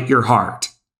tug at your heart.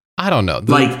 I don't know.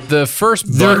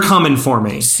 They're coming for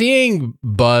me. Seeing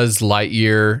Buzz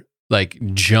Lightyear like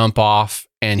jump off,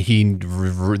 and he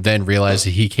then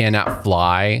realizes he cannot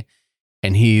fly,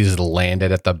 and he's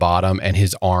landed at the bottom, and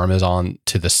his arm is on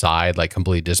to the side, like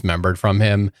completely dismembered from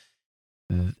him.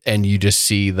 And you just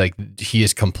see like he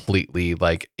is completely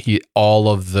like all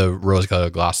of the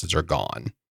rose-colored glasses are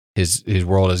gone. His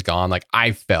world is gone. Like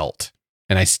I felt,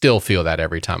 and I still feel that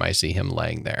every time I see him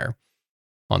laying there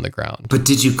on the ground. But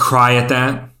did you cry at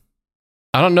that?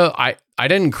 I don't know. I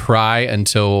didn't cry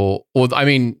until, well, I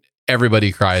mean,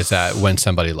 everybody cries at When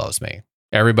Somebody Loves Me.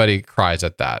 Everybody cries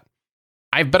at that.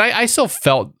 But I still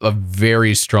felt a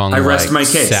very strong sadness.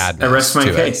 I rest my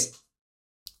case.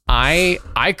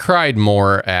 I cried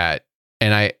more at,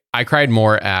 and I cried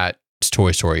more at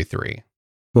Toy Story 3.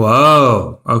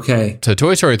 Whoa. Okay. So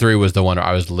Toy Story 3 was the one where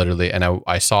I was literally, and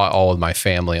I saw it all with my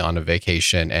family on a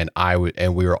vacation, and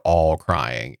we were all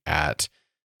crying at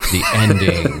the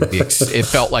ending. It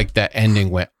felt like that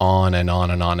ending went on and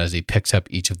on and on as he picks up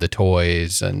each of the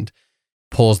toys and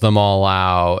pulls them all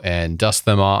out and dusts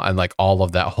them all, and like all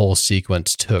of that whole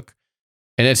sequence took,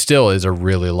 and it still is a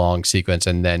really long sequence.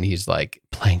 And then he's like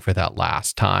playing for that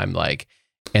last time, like,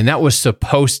 and that was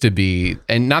supposed to be,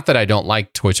 and not that I don't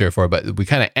like Toy Story 4, but we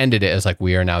kind of ended it as like,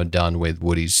 we are now done with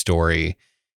Woody's story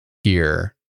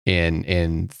here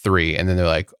in 3. And then they're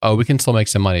like, oh, we can still make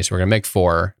some money, so we're gonna make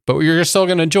 4, but you're still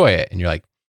gonna enjoy it. And you're like,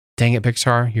 dang it,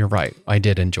 Pixar, you're right, I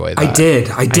did enjoy that.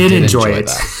 I did enjoy it.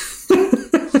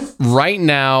 Right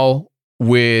now,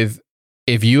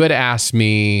 if you had asked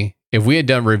me, if we had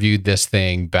reviewed this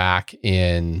thing back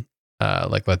in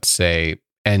like, let's say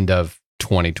end of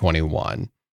 2021,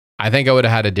 I think I would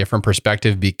have had a different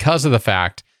perspective, because of the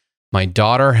fact my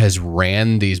daughter has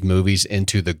ran these movies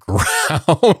into the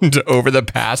ground over the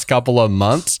past couple of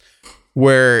months,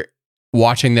 where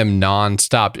watching them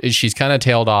nonstop, she's kind of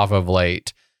tailed off of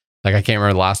late. Like, I can't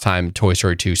remember the last time Toy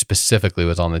Story 2 specifically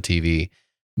was on the TV,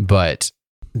 but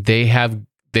they've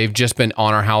just been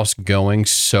on our house going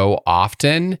so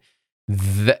often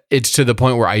that it's to the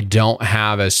point where I don't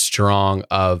have as strong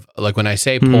of, like, when I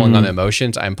say pulling on the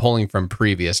emotions, I'm pulling from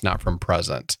previous, not from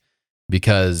present,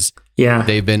 because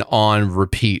they've been on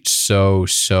repeat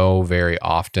so very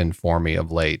often for me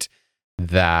of late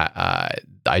that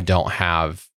I don't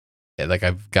have, like,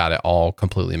 I've got it all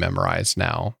completely memorized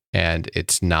now, and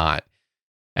it's not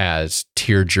as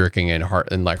tear jerking and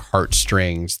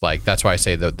heartstrings. Like, that's why I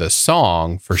say the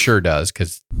song for sure does,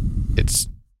 because it's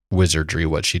wizardry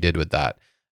what she did with that.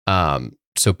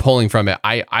 So pulling from it,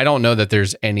 I don't know that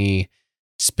there's any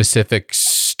specific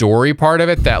story part of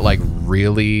it that like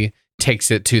really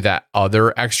takes it to that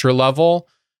other extra level.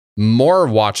 More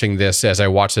watching this, as I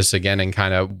watched this again and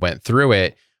kind of went through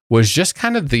it, was just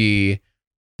kind of the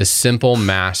simple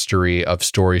mastery of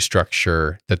story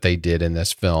structure that they did in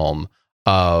this film,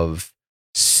 of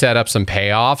setups and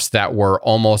payoffs that were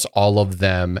almost all of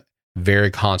them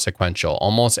very consequential.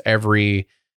 Almost every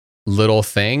little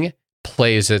thing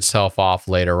plays itself off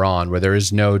later on, where there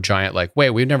is no giant, like, wait,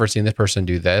 we've never seen this person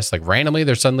do this. Like, randomly,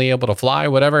 they're suddenly able to fly,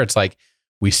 whatever. It's like,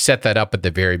 we set that up at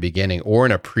the very beginning or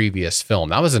in a previous film.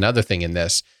 That was another thing in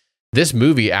this. This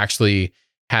movie actually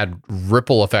had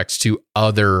ripple effects to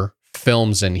other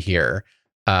films in here.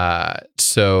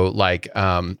 So like,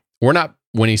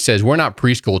 when he says, we're not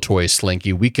preschool toys,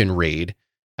 Slinky, we can read,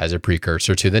 as a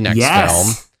precursor to the next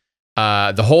film.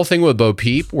 The whole thing with Bo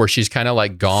Peep, where she's kind of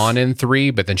like gone in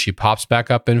 3, but then she pops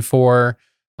back up in 4.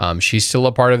 She's still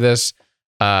a part of this.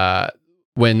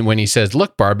 When he says,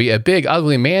 look, Barbie, a big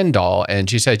ugly man doll. And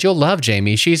she says, you'll love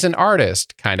Jamie, she's an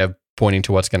artist, kind of pointing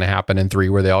to what's going to happen in 3,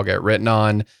 where they all get written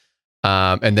on.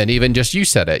 And then even just, you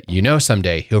said it,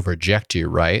 someday he'll reject you,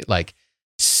 right? Like,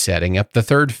 setting up the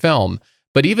 3rd film.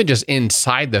 But even just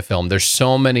inside the film, there's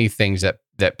so many things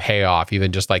that pay off.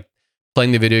 Even just like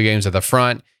playing the video games at the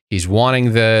front, he's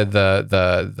wanting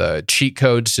the cheat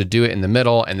codes to do it in the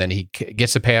middle, and then he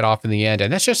gets to pay it off in the end.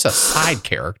 And that's just a side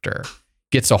character.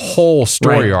 Gets a whole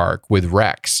story arc with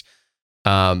Rex.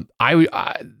 The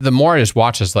more I just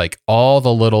watch this, like, all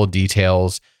the little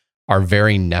details are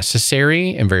very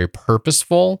necessary and very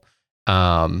purposeful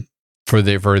for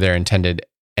their intended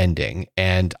ending.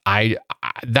 And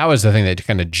that was the thing that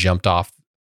kind of jumped off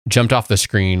the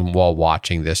screen while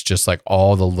watching this, just like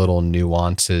all the little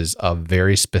nuances of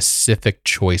very specific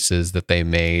choices that they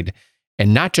made,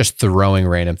 and not just throwing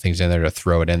random things in there to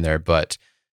throw it in there, but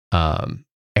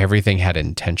everything had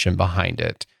intention behind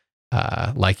it.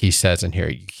 Like he says in here,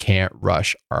 you can't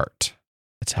rush art.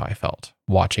 That's how I felt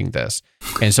watching this.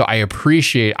 And so I had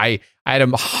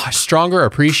a stronger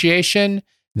appreciation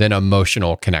than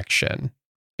emotional connection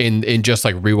in just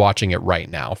like rewatching it right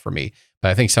now for me.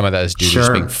 But I think some of that is due to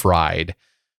just being fried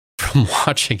from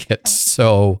watching it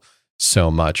so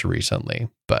much recently.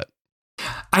 But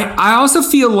I also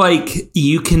feel like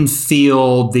you can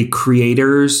feel the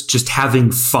creators just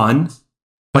having fun.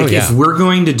 Like, if we're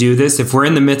going to do this, if we're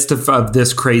in the midst of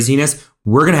this craziness,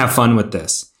 we're going to have fun with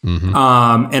this. Mm-hmm.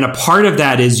 And a part of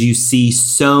that is you see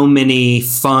so many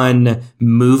fun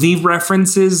movie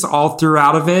references all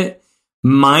throughout of it.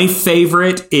 My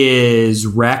favorite is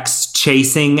Rex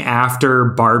chasing after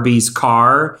Barbie's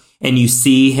car, and you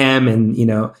see him, and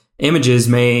images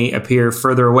may appear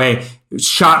further away,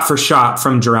 shot for shot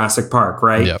from Jurassic Park,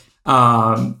 right? Yep.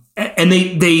 And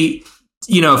they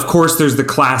of course, there's the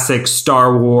classic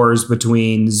Star Wars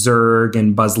between Zurg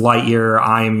and Buzz Lightyear.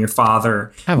 I am your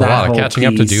father. I have a lot of catching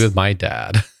up to do with my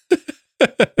dad.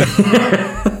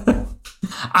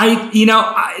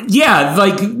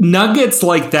 Like nuggets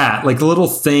like that, like little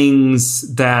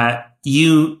things that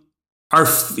you are,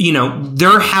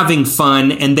 they're having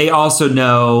fun, and they also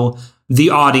know the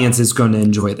audience is going to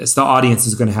enjoy this. The audience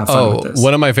is going to have fun with this.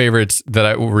 One of my favorites that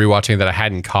I rewatching that I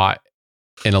hadn't caught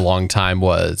in a long time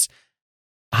was,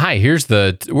 hi,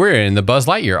 we're in the Buzz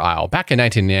Lightyear aisle. Back in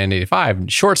 1985,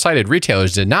 short-sighted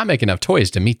retailers did not make enough toys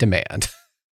to meet demand.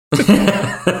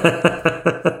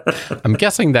 I'm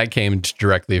guessing that came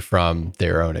directly from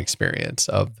their own experience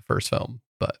of the first film,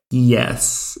 but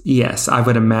yes, I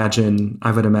would imagine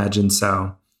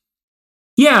so.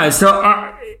 Yeah,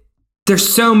 so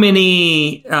there's so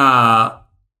many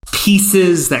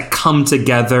pieces that come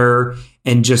together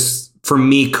and just, for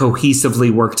me,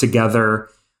 cohesively work together.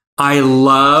 I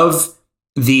love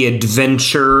the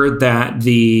adventure that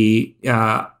the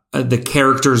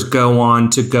characters go on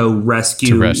to go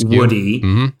rescue Woody.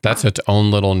 Mm-hmm. That's its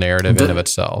own little narrative in of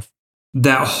itself.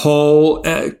 That whole,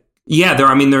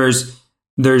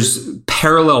 there's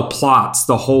parallel plots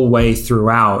the whole way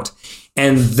throughout,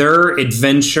 and their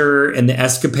adventure and the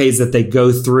escapades that they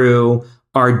go through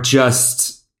are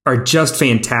just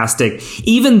fantastic.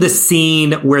 Even the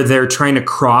scene where they're trying to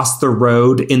cross the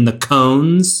road in the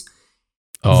cones.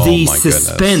 The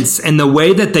suspense and the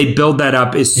way that they build that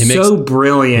up is so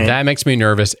brilliant. That makes me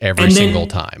nervous every single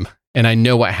time. And I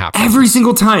know what happens. Every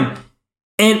single time.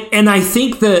 And I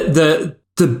think just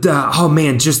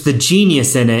the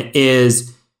genius in it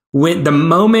is when the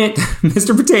moment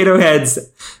Mr. Potato Head's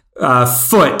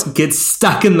foot gets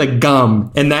stuck in the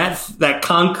gum, and that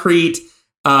concrete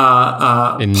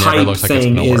pipe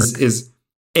thing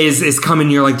is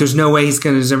coming, you're like, there's no way he's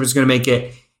never gonna make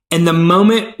it. And the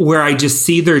moment where I just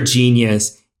see their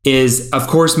genius is, of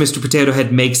course, Mr. Potato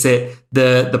Head makes it,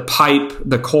 the pipe,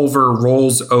 the culver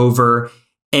rolls over,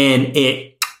 and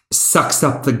it sucks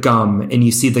up the gum, and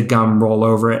you see the gum roll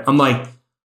over it. I'm like,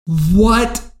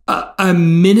 what a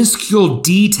minuscule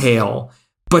detail,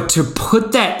 but to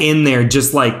put that in there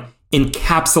just like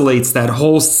encapsulates that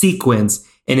whole sequence,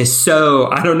 and is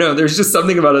so, I don't know, there's just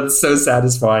something about it that's so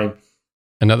satisfying.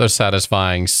 Another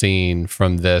satisfying scene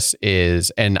from this is,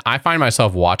 and I find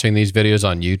myself watching these videos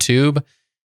on YouTube,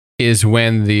 is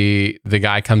when the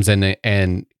guy comes in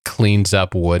and cleans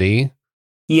up Woody.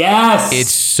 Yes.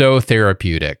 It's so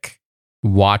therapeutic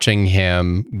watching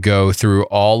him go through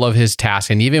all of his tasks.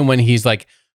 And even when he's like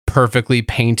perfectly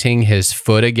painting his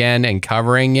foot again and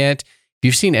covering it, if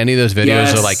you've seen any of those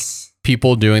videos of like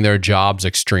people doing their jobs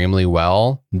extremely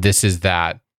well, this is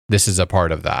a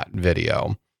part of that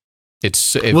video.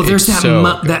 There's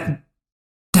that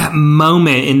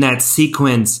moment in that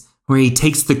sequence where he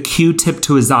takes the Q-tip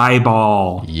to his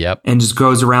eyeball, and just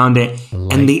goes around it,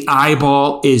 and the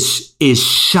eyeball is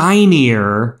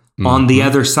shinier on the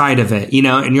other side of it,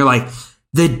 and you're like,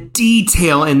 the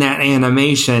detail in that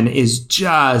animation is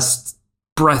just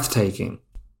breathtaking,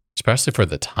 especially for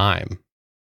the time.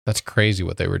 That's crazy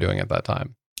what they were doing at that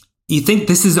time. You think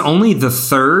this is only the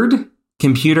third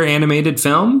computer animated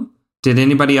film? Did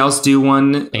anybody else do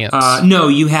one? Ants. No,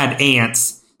 you had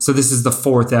Ants. So this is the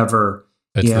fourth ever.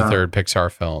 It's the third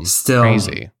Pixar film. Still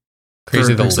crazy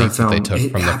the leap that they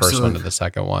took from the first one to the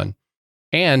second one.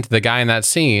 And the guy in that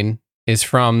scene is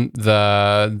from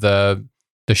the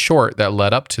short that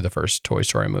led up to the first Toy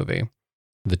Story movie,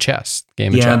 the chess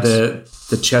game. Yeah, of chess.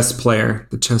 the chess player.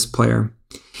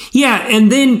 Yeah,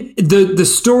 and then the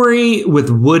story with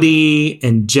Woody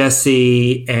and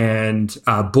Jesse and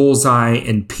Bullseye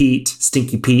and Pete,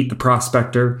 Stinky Pete, the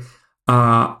prospector.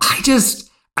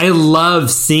 I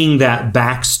love seeing that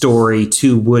backstory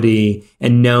to Woody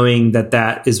and knowing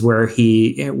that is where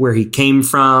he came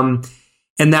from,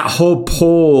 and that whole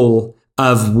pull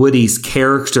of Woody's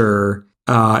character,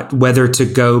 whether to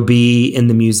go be in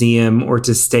the museum or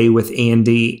to stay with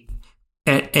Andy,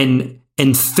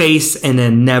 and face an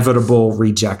inevitable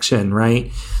rejection,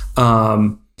 right?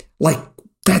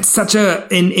 That's such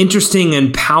an interesting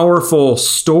and powerful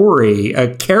story,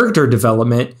 a character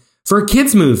development for a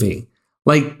kids movie.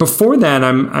 Like before that,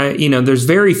 there's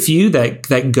very few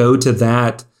that go to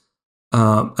that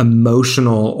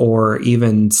emotional or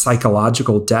even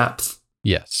psychological depth.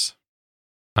 Yes,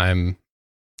 I'm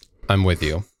with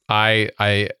you.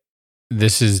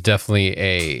 This is definitely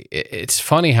it's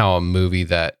funny how a movie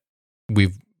that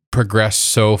we've progressed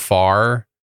so far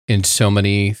in so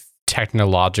many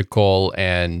technological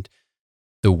and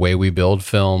the way we build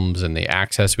films and the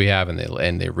access we have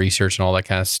and the research and all that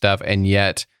kind of stuff. And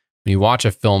yet when you watch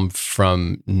a film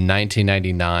from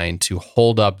 1999 to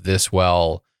hold up this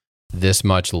well, this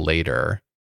much later,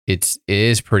 it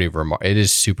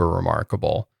is super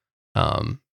remarkable.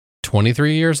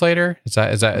 23 years later, is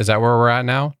that where we're at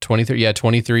now?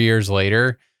 23 years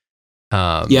later.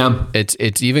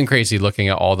 It's even crazy looking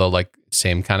at all the like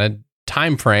same kind of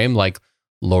time frame, like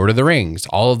Lord of the Rings,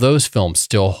 all of those films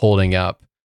still holding up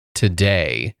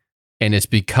today. And it's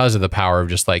because of the power of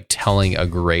just like telling a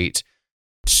great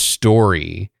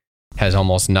story. Has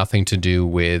almost nothing to do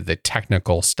with the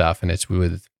technical stuff, and it's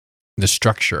with the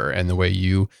structure and the way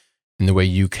you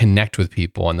connect with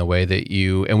people and the way that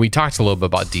and we talked a little bit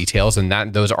about details, and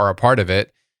that those are a part of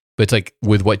it, but it's like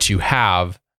with what you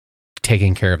have,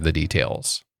 taking care of the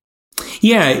details.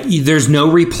 Yeah, there's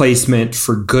no replacement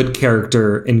for good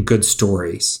character and good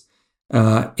stories.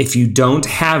 If you don't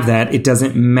have that, it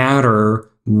doesn't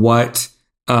matter what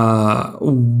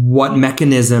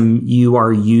mechanism you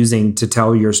are using to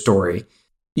tell your story.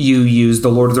 You use the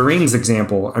Lord of the Rings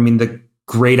example. I mean, the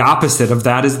great opposite of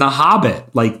that is The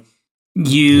Hobbit. Like,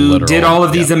 you did all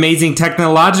of these amazing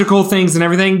technological things and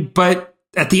everything, but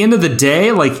at the end of the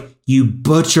day, like, you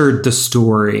butchered the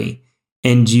story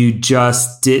and you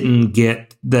just didn't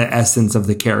get the essence of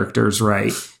the characters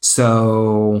right.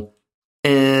 So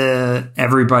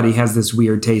everybody has this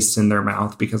weird taste in their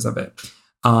mouth because of it.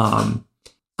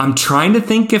 I'm trying to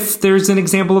think if there's an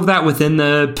example of that within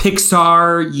the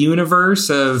Pixar universe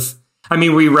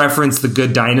we referenced The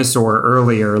Good Dinosaur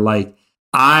earlier. Like,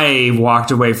 I walked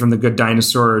away from The Good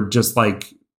Dinosaur just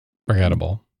like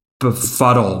forgettable,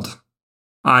 befuddled.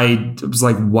 I was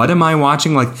like, what am I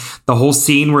watching? Like, the whole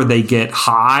scene where they get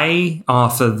high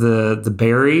off of the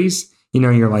berries,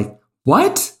 you're like,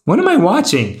 what am I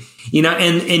watching?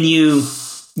 And you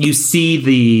see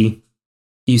the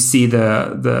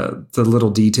little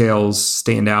details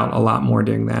stand out a lot more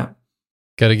during that.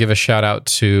 Got to give a shout out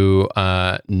to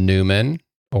Newman,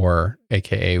 or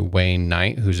AKA Wayne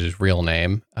Knight, who's his real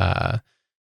name.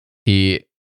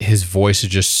 His voice is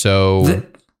just so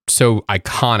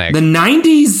iconic. The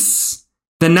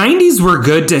 90s were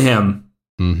good to him.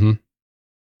 Mm-hmm.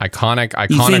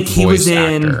 Iconic voice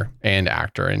actor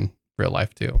in real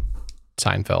life too.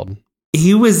 Seinfeld.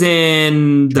 He was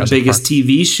in the Jurassic biggest Park.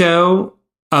 TV show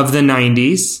of the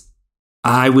 90s.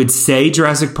 I would say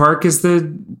Jurassic Park is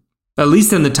at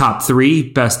least in the top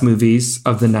 3 best movies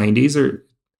of the 90s, or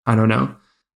I don't know,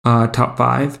 top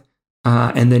 5.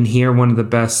 And then here, one of the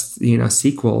best,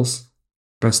 sequels,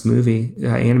 best movie,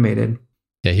 animated.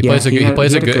 Yeah, he plays a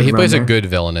good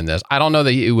villain in this. I don't know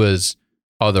that he was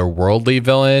otherworldly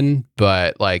villain,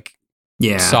 but like,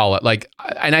 yeah, solid. Like,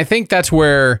 and I think that's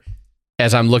where,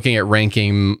 as I'm looking at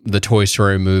ranking the Toy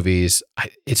Story movies,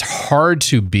 it's hard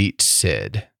to beat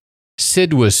Sid.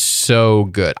 Sid was so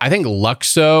good. I think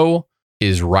Luxo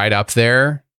is right up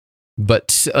there,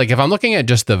 but like, if I'm looking at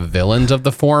just the villains of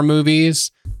the 4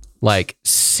 movies, like,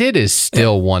 Sid is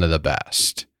still one of the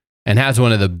best and has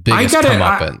one of the biggest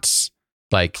comeuppance.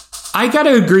 I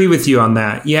gotta agree with you on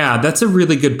that. Yeah, that's a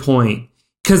really good point.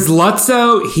 Because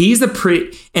Lutzo, he's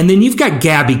and then you've got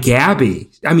Gabby.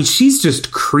 I mean, she's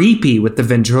just creepy with the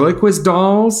ventriloquist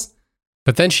dolls.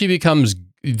 But then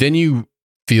then you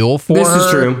feel for her. This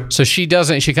is true. So she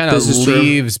kind of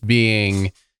leaves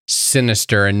being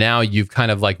sinister, and now you've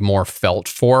kind of like more felt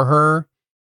for her,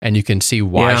 and you can see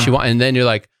why she wants. And then you're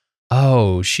like,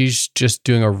 oh, she's just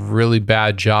doing a really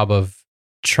bad job of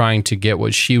trying to get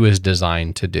what she was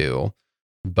designed to do.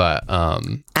 But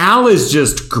Al is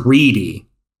just greedy.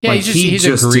 Yeah, like, he's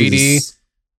a greedy.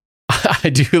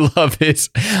 I do love his.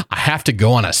 I have to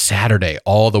go on a Saturday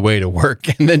all the way to work,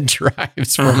 and then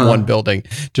drives from one building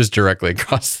just directly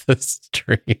across the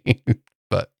street.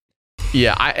 But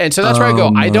yeah, and so that's where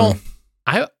I go.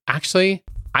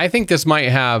 I think this might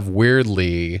have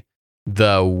weirdly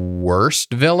the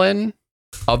worst villain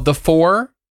of the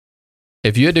 4.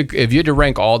 If you had to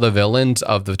rank all the villains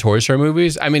of the Toy Story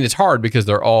movies, I mean, it's hard because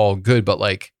they're all good, but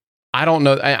like, I don't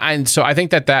know. And so I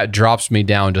think that drops me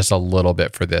down just a little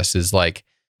bit for this, is like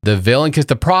the villain, because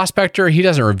the prospector, he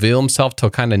doesn't reveal himself till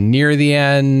kind of near the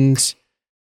end.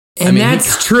 And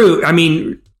that's true. I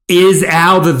mean, is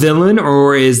Al the villain,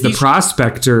 or is the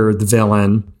prospector the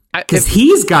villain? Because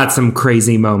he's got some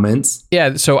crazy moments.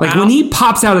 Yeah. So like when he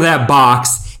pops out of that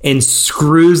box and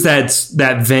screws that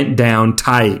vent down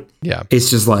tight. Yeah. It's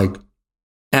just like,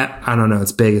 I don't know.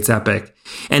 It's big. It's epic.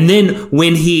 And then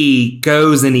when he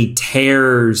goes and he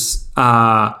tears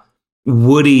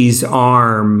Woody's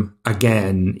arm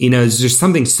again. You know, there's just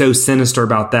something so sinister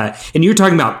about that. And you're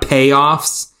talking about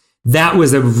payoffs. That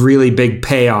was a really big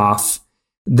payoff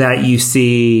that you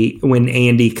see when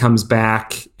Andy comes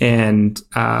back and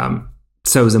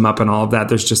sews him up and all of that.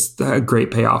 There's just a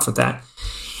great payoff with that.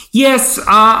 Yes,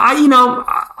 I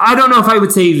don't know if I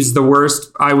would say he's the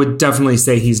worst. I would definitely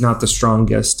say he's not the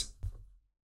strongest.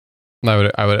 I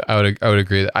would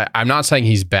agree. I'm not saying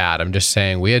he's bad. I'm just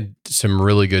saying we had some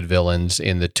really good villains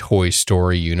in the Toy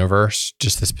Story universe,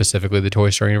 specifically the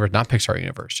Toy Story universe, not Pixar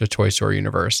universe, just Toy Story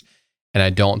universe. And I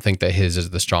don't think that his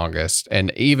is the strongest.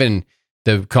 And even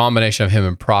the combination of him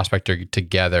and Prospector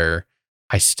together,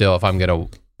 I still, if I'm going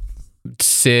to,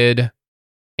 Sid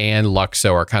and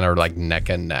Luxo are kind of like neck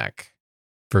and neck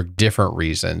for different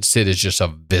reasons. Sid is just a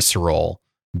visceral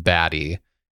baddie.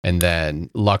 And then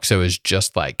Luxo is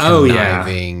just like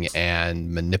conniving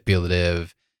and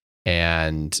manipulative.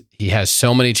 And he has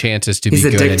so many chances to be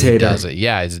good. He's a dictator. And he does it.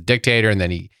 Yeah, he's a dictator. And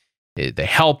then they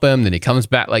help him. Then he comes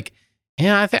back. Like,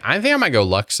 yeah, I think I might go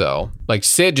Luxo. Like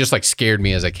Sid just like scared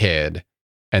me as a kid.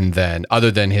 And then other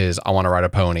than his I want to ride a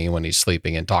pony when he's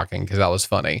sleeping and talking, because that was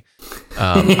funny.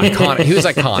 Iconic. He was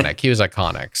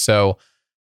iconic. So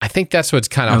I think that's what's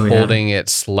kind of holding it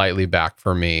slightly back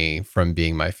for me from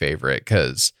being my favorite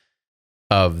because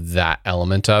of that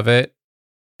element of it.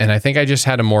 And I think I just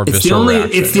had a more visceral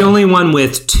reaction. It's the only one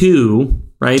with two,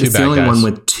 right? It's the only one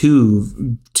with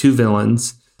two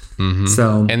villains. Mm-hmm.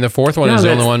 So, and the fourth one is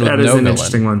the only one with no villain. That is an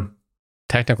interesting one.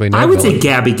 Technically, no villain. I would say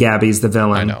Gabby's the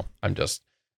villain. I know. I'm just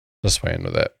playing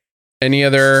with it. Any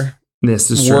other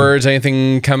words,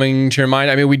 anything coming to your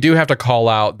mind? I mean, we do have to call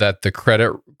out that the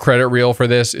credit reel for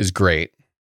this is great.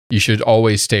 You should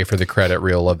always stay for the credit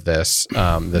reel of this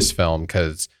this film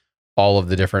because all of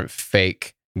the different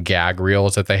fake gag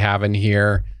reels that they have in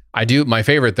here. I think my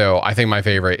favorite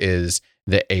is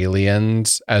the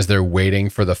aliens as they're waiting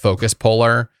for the focus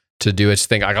puller to do its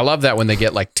thing. Like, I love that when they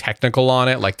get like technical on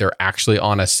it, like they're actually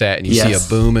on a set and you see a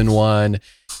boom in one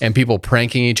and people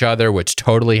pranking each other, which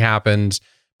totally happens.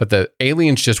 But the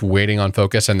aliens just waiting on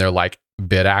focus and they're like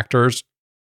bit actors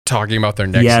talking about their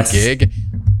next gig.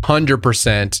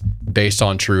 100% based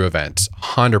on true events.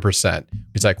 100%.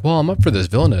 He's like, well, I'm up for this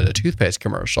villain at a toothpaste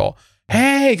commercial.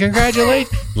 Hey,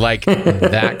 congratulations. Like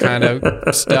that kind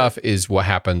of stuff is what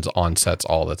happens on sets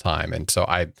all the time. And so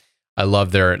I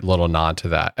love their little nod to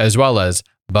that, as well as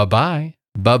bye-bye,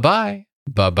 bye-bye,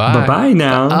 bye-bye. Bye-bye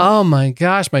now. Oh my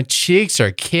gosh, my cheeks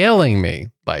are killing me.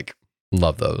 Like,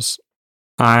 love those.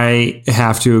 I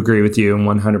have to agree with you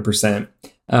 100%.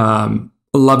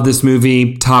 Love this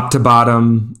movie top to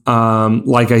bottom.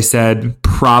 Like I said,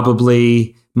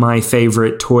 probably my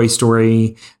favorite Toy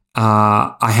Story.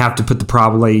 I have to put the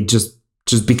probably just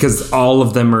because all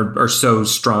of them are so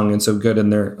strong and so good in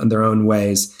their own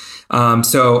ways.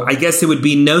 So I guess it would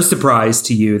be no surprise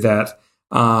to you that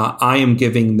I am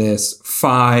giving this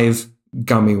 5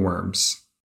 gummy worms.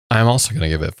 I'm also going to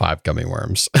give it 5 gummy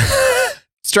worms.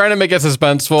 It's trying to make it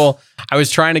suspenseful. I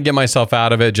was trying to get myself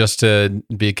out of it just to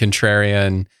be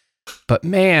contrarian, but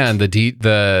man,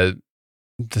 the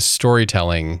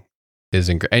storytelling is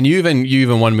incredible. And you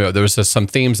even won me. There was some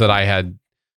themes that I had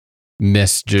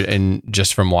missed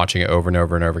just from watching it over and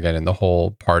over and over again. And the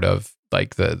whole part of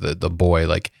like the boy,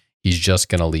 like he's just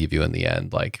gonna leave you in the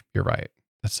end. Like you're right.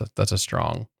 That's a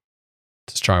strong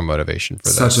motivation for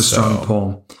that. Such a strong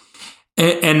pull.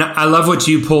 And I love what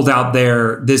you pulled out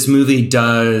there. This movie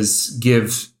does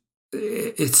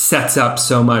it sets up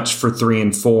so much for 3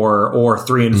 and 4, or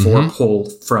 3 and 4 pull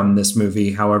from this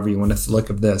movie, however you want to look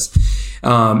at this.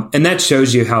 And that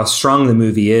shows you how strong the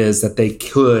movie is, that they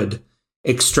could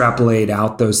extrapolate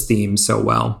out those themes so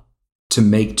well to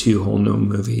make 2 whole new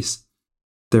movies.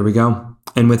 There we go.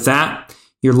 And with that,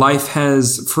 your life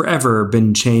has forever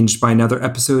been changed by another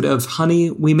episode of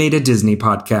Honey, We Made a Disney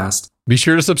Podcast. Be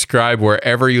sure to subscribe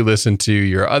wherever you listen to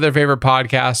your other favorite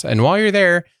podcasts. And while you're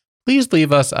there, please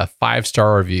leave us a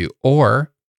 5-star review,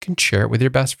 or you can share it with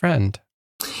your best friend.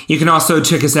 You can also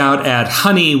check us out at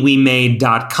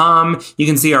honeywemade.com. You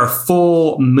can see our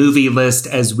full movie list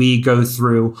as we go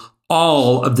through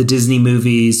all of the Disney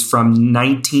movies from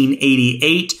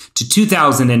 1988 to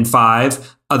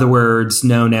 2005, other words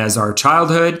known as our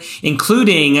childhood,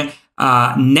 including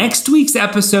next week's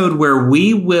episode where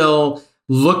we will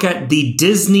look at the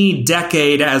Disney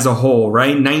decade as a whole,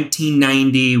 right?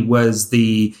 1990 was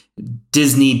the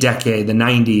Disney decade, the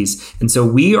 90s. And so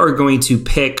we are going to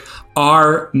pick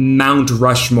our Mount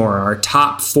Rushmore, our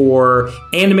top 4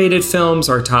 animated films,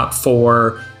 our top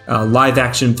 4 live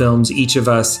action films, each of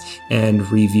us, and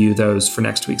review those for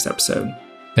next week's episode.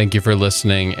 Thank you for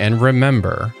listening. And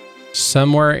remember,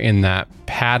 Somewhere in that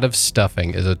pad of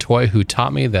stuffing is a toy who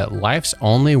taught me that life's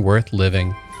only worth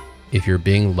living if you're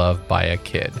being loved by a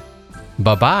kid.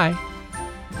 Bye-bye.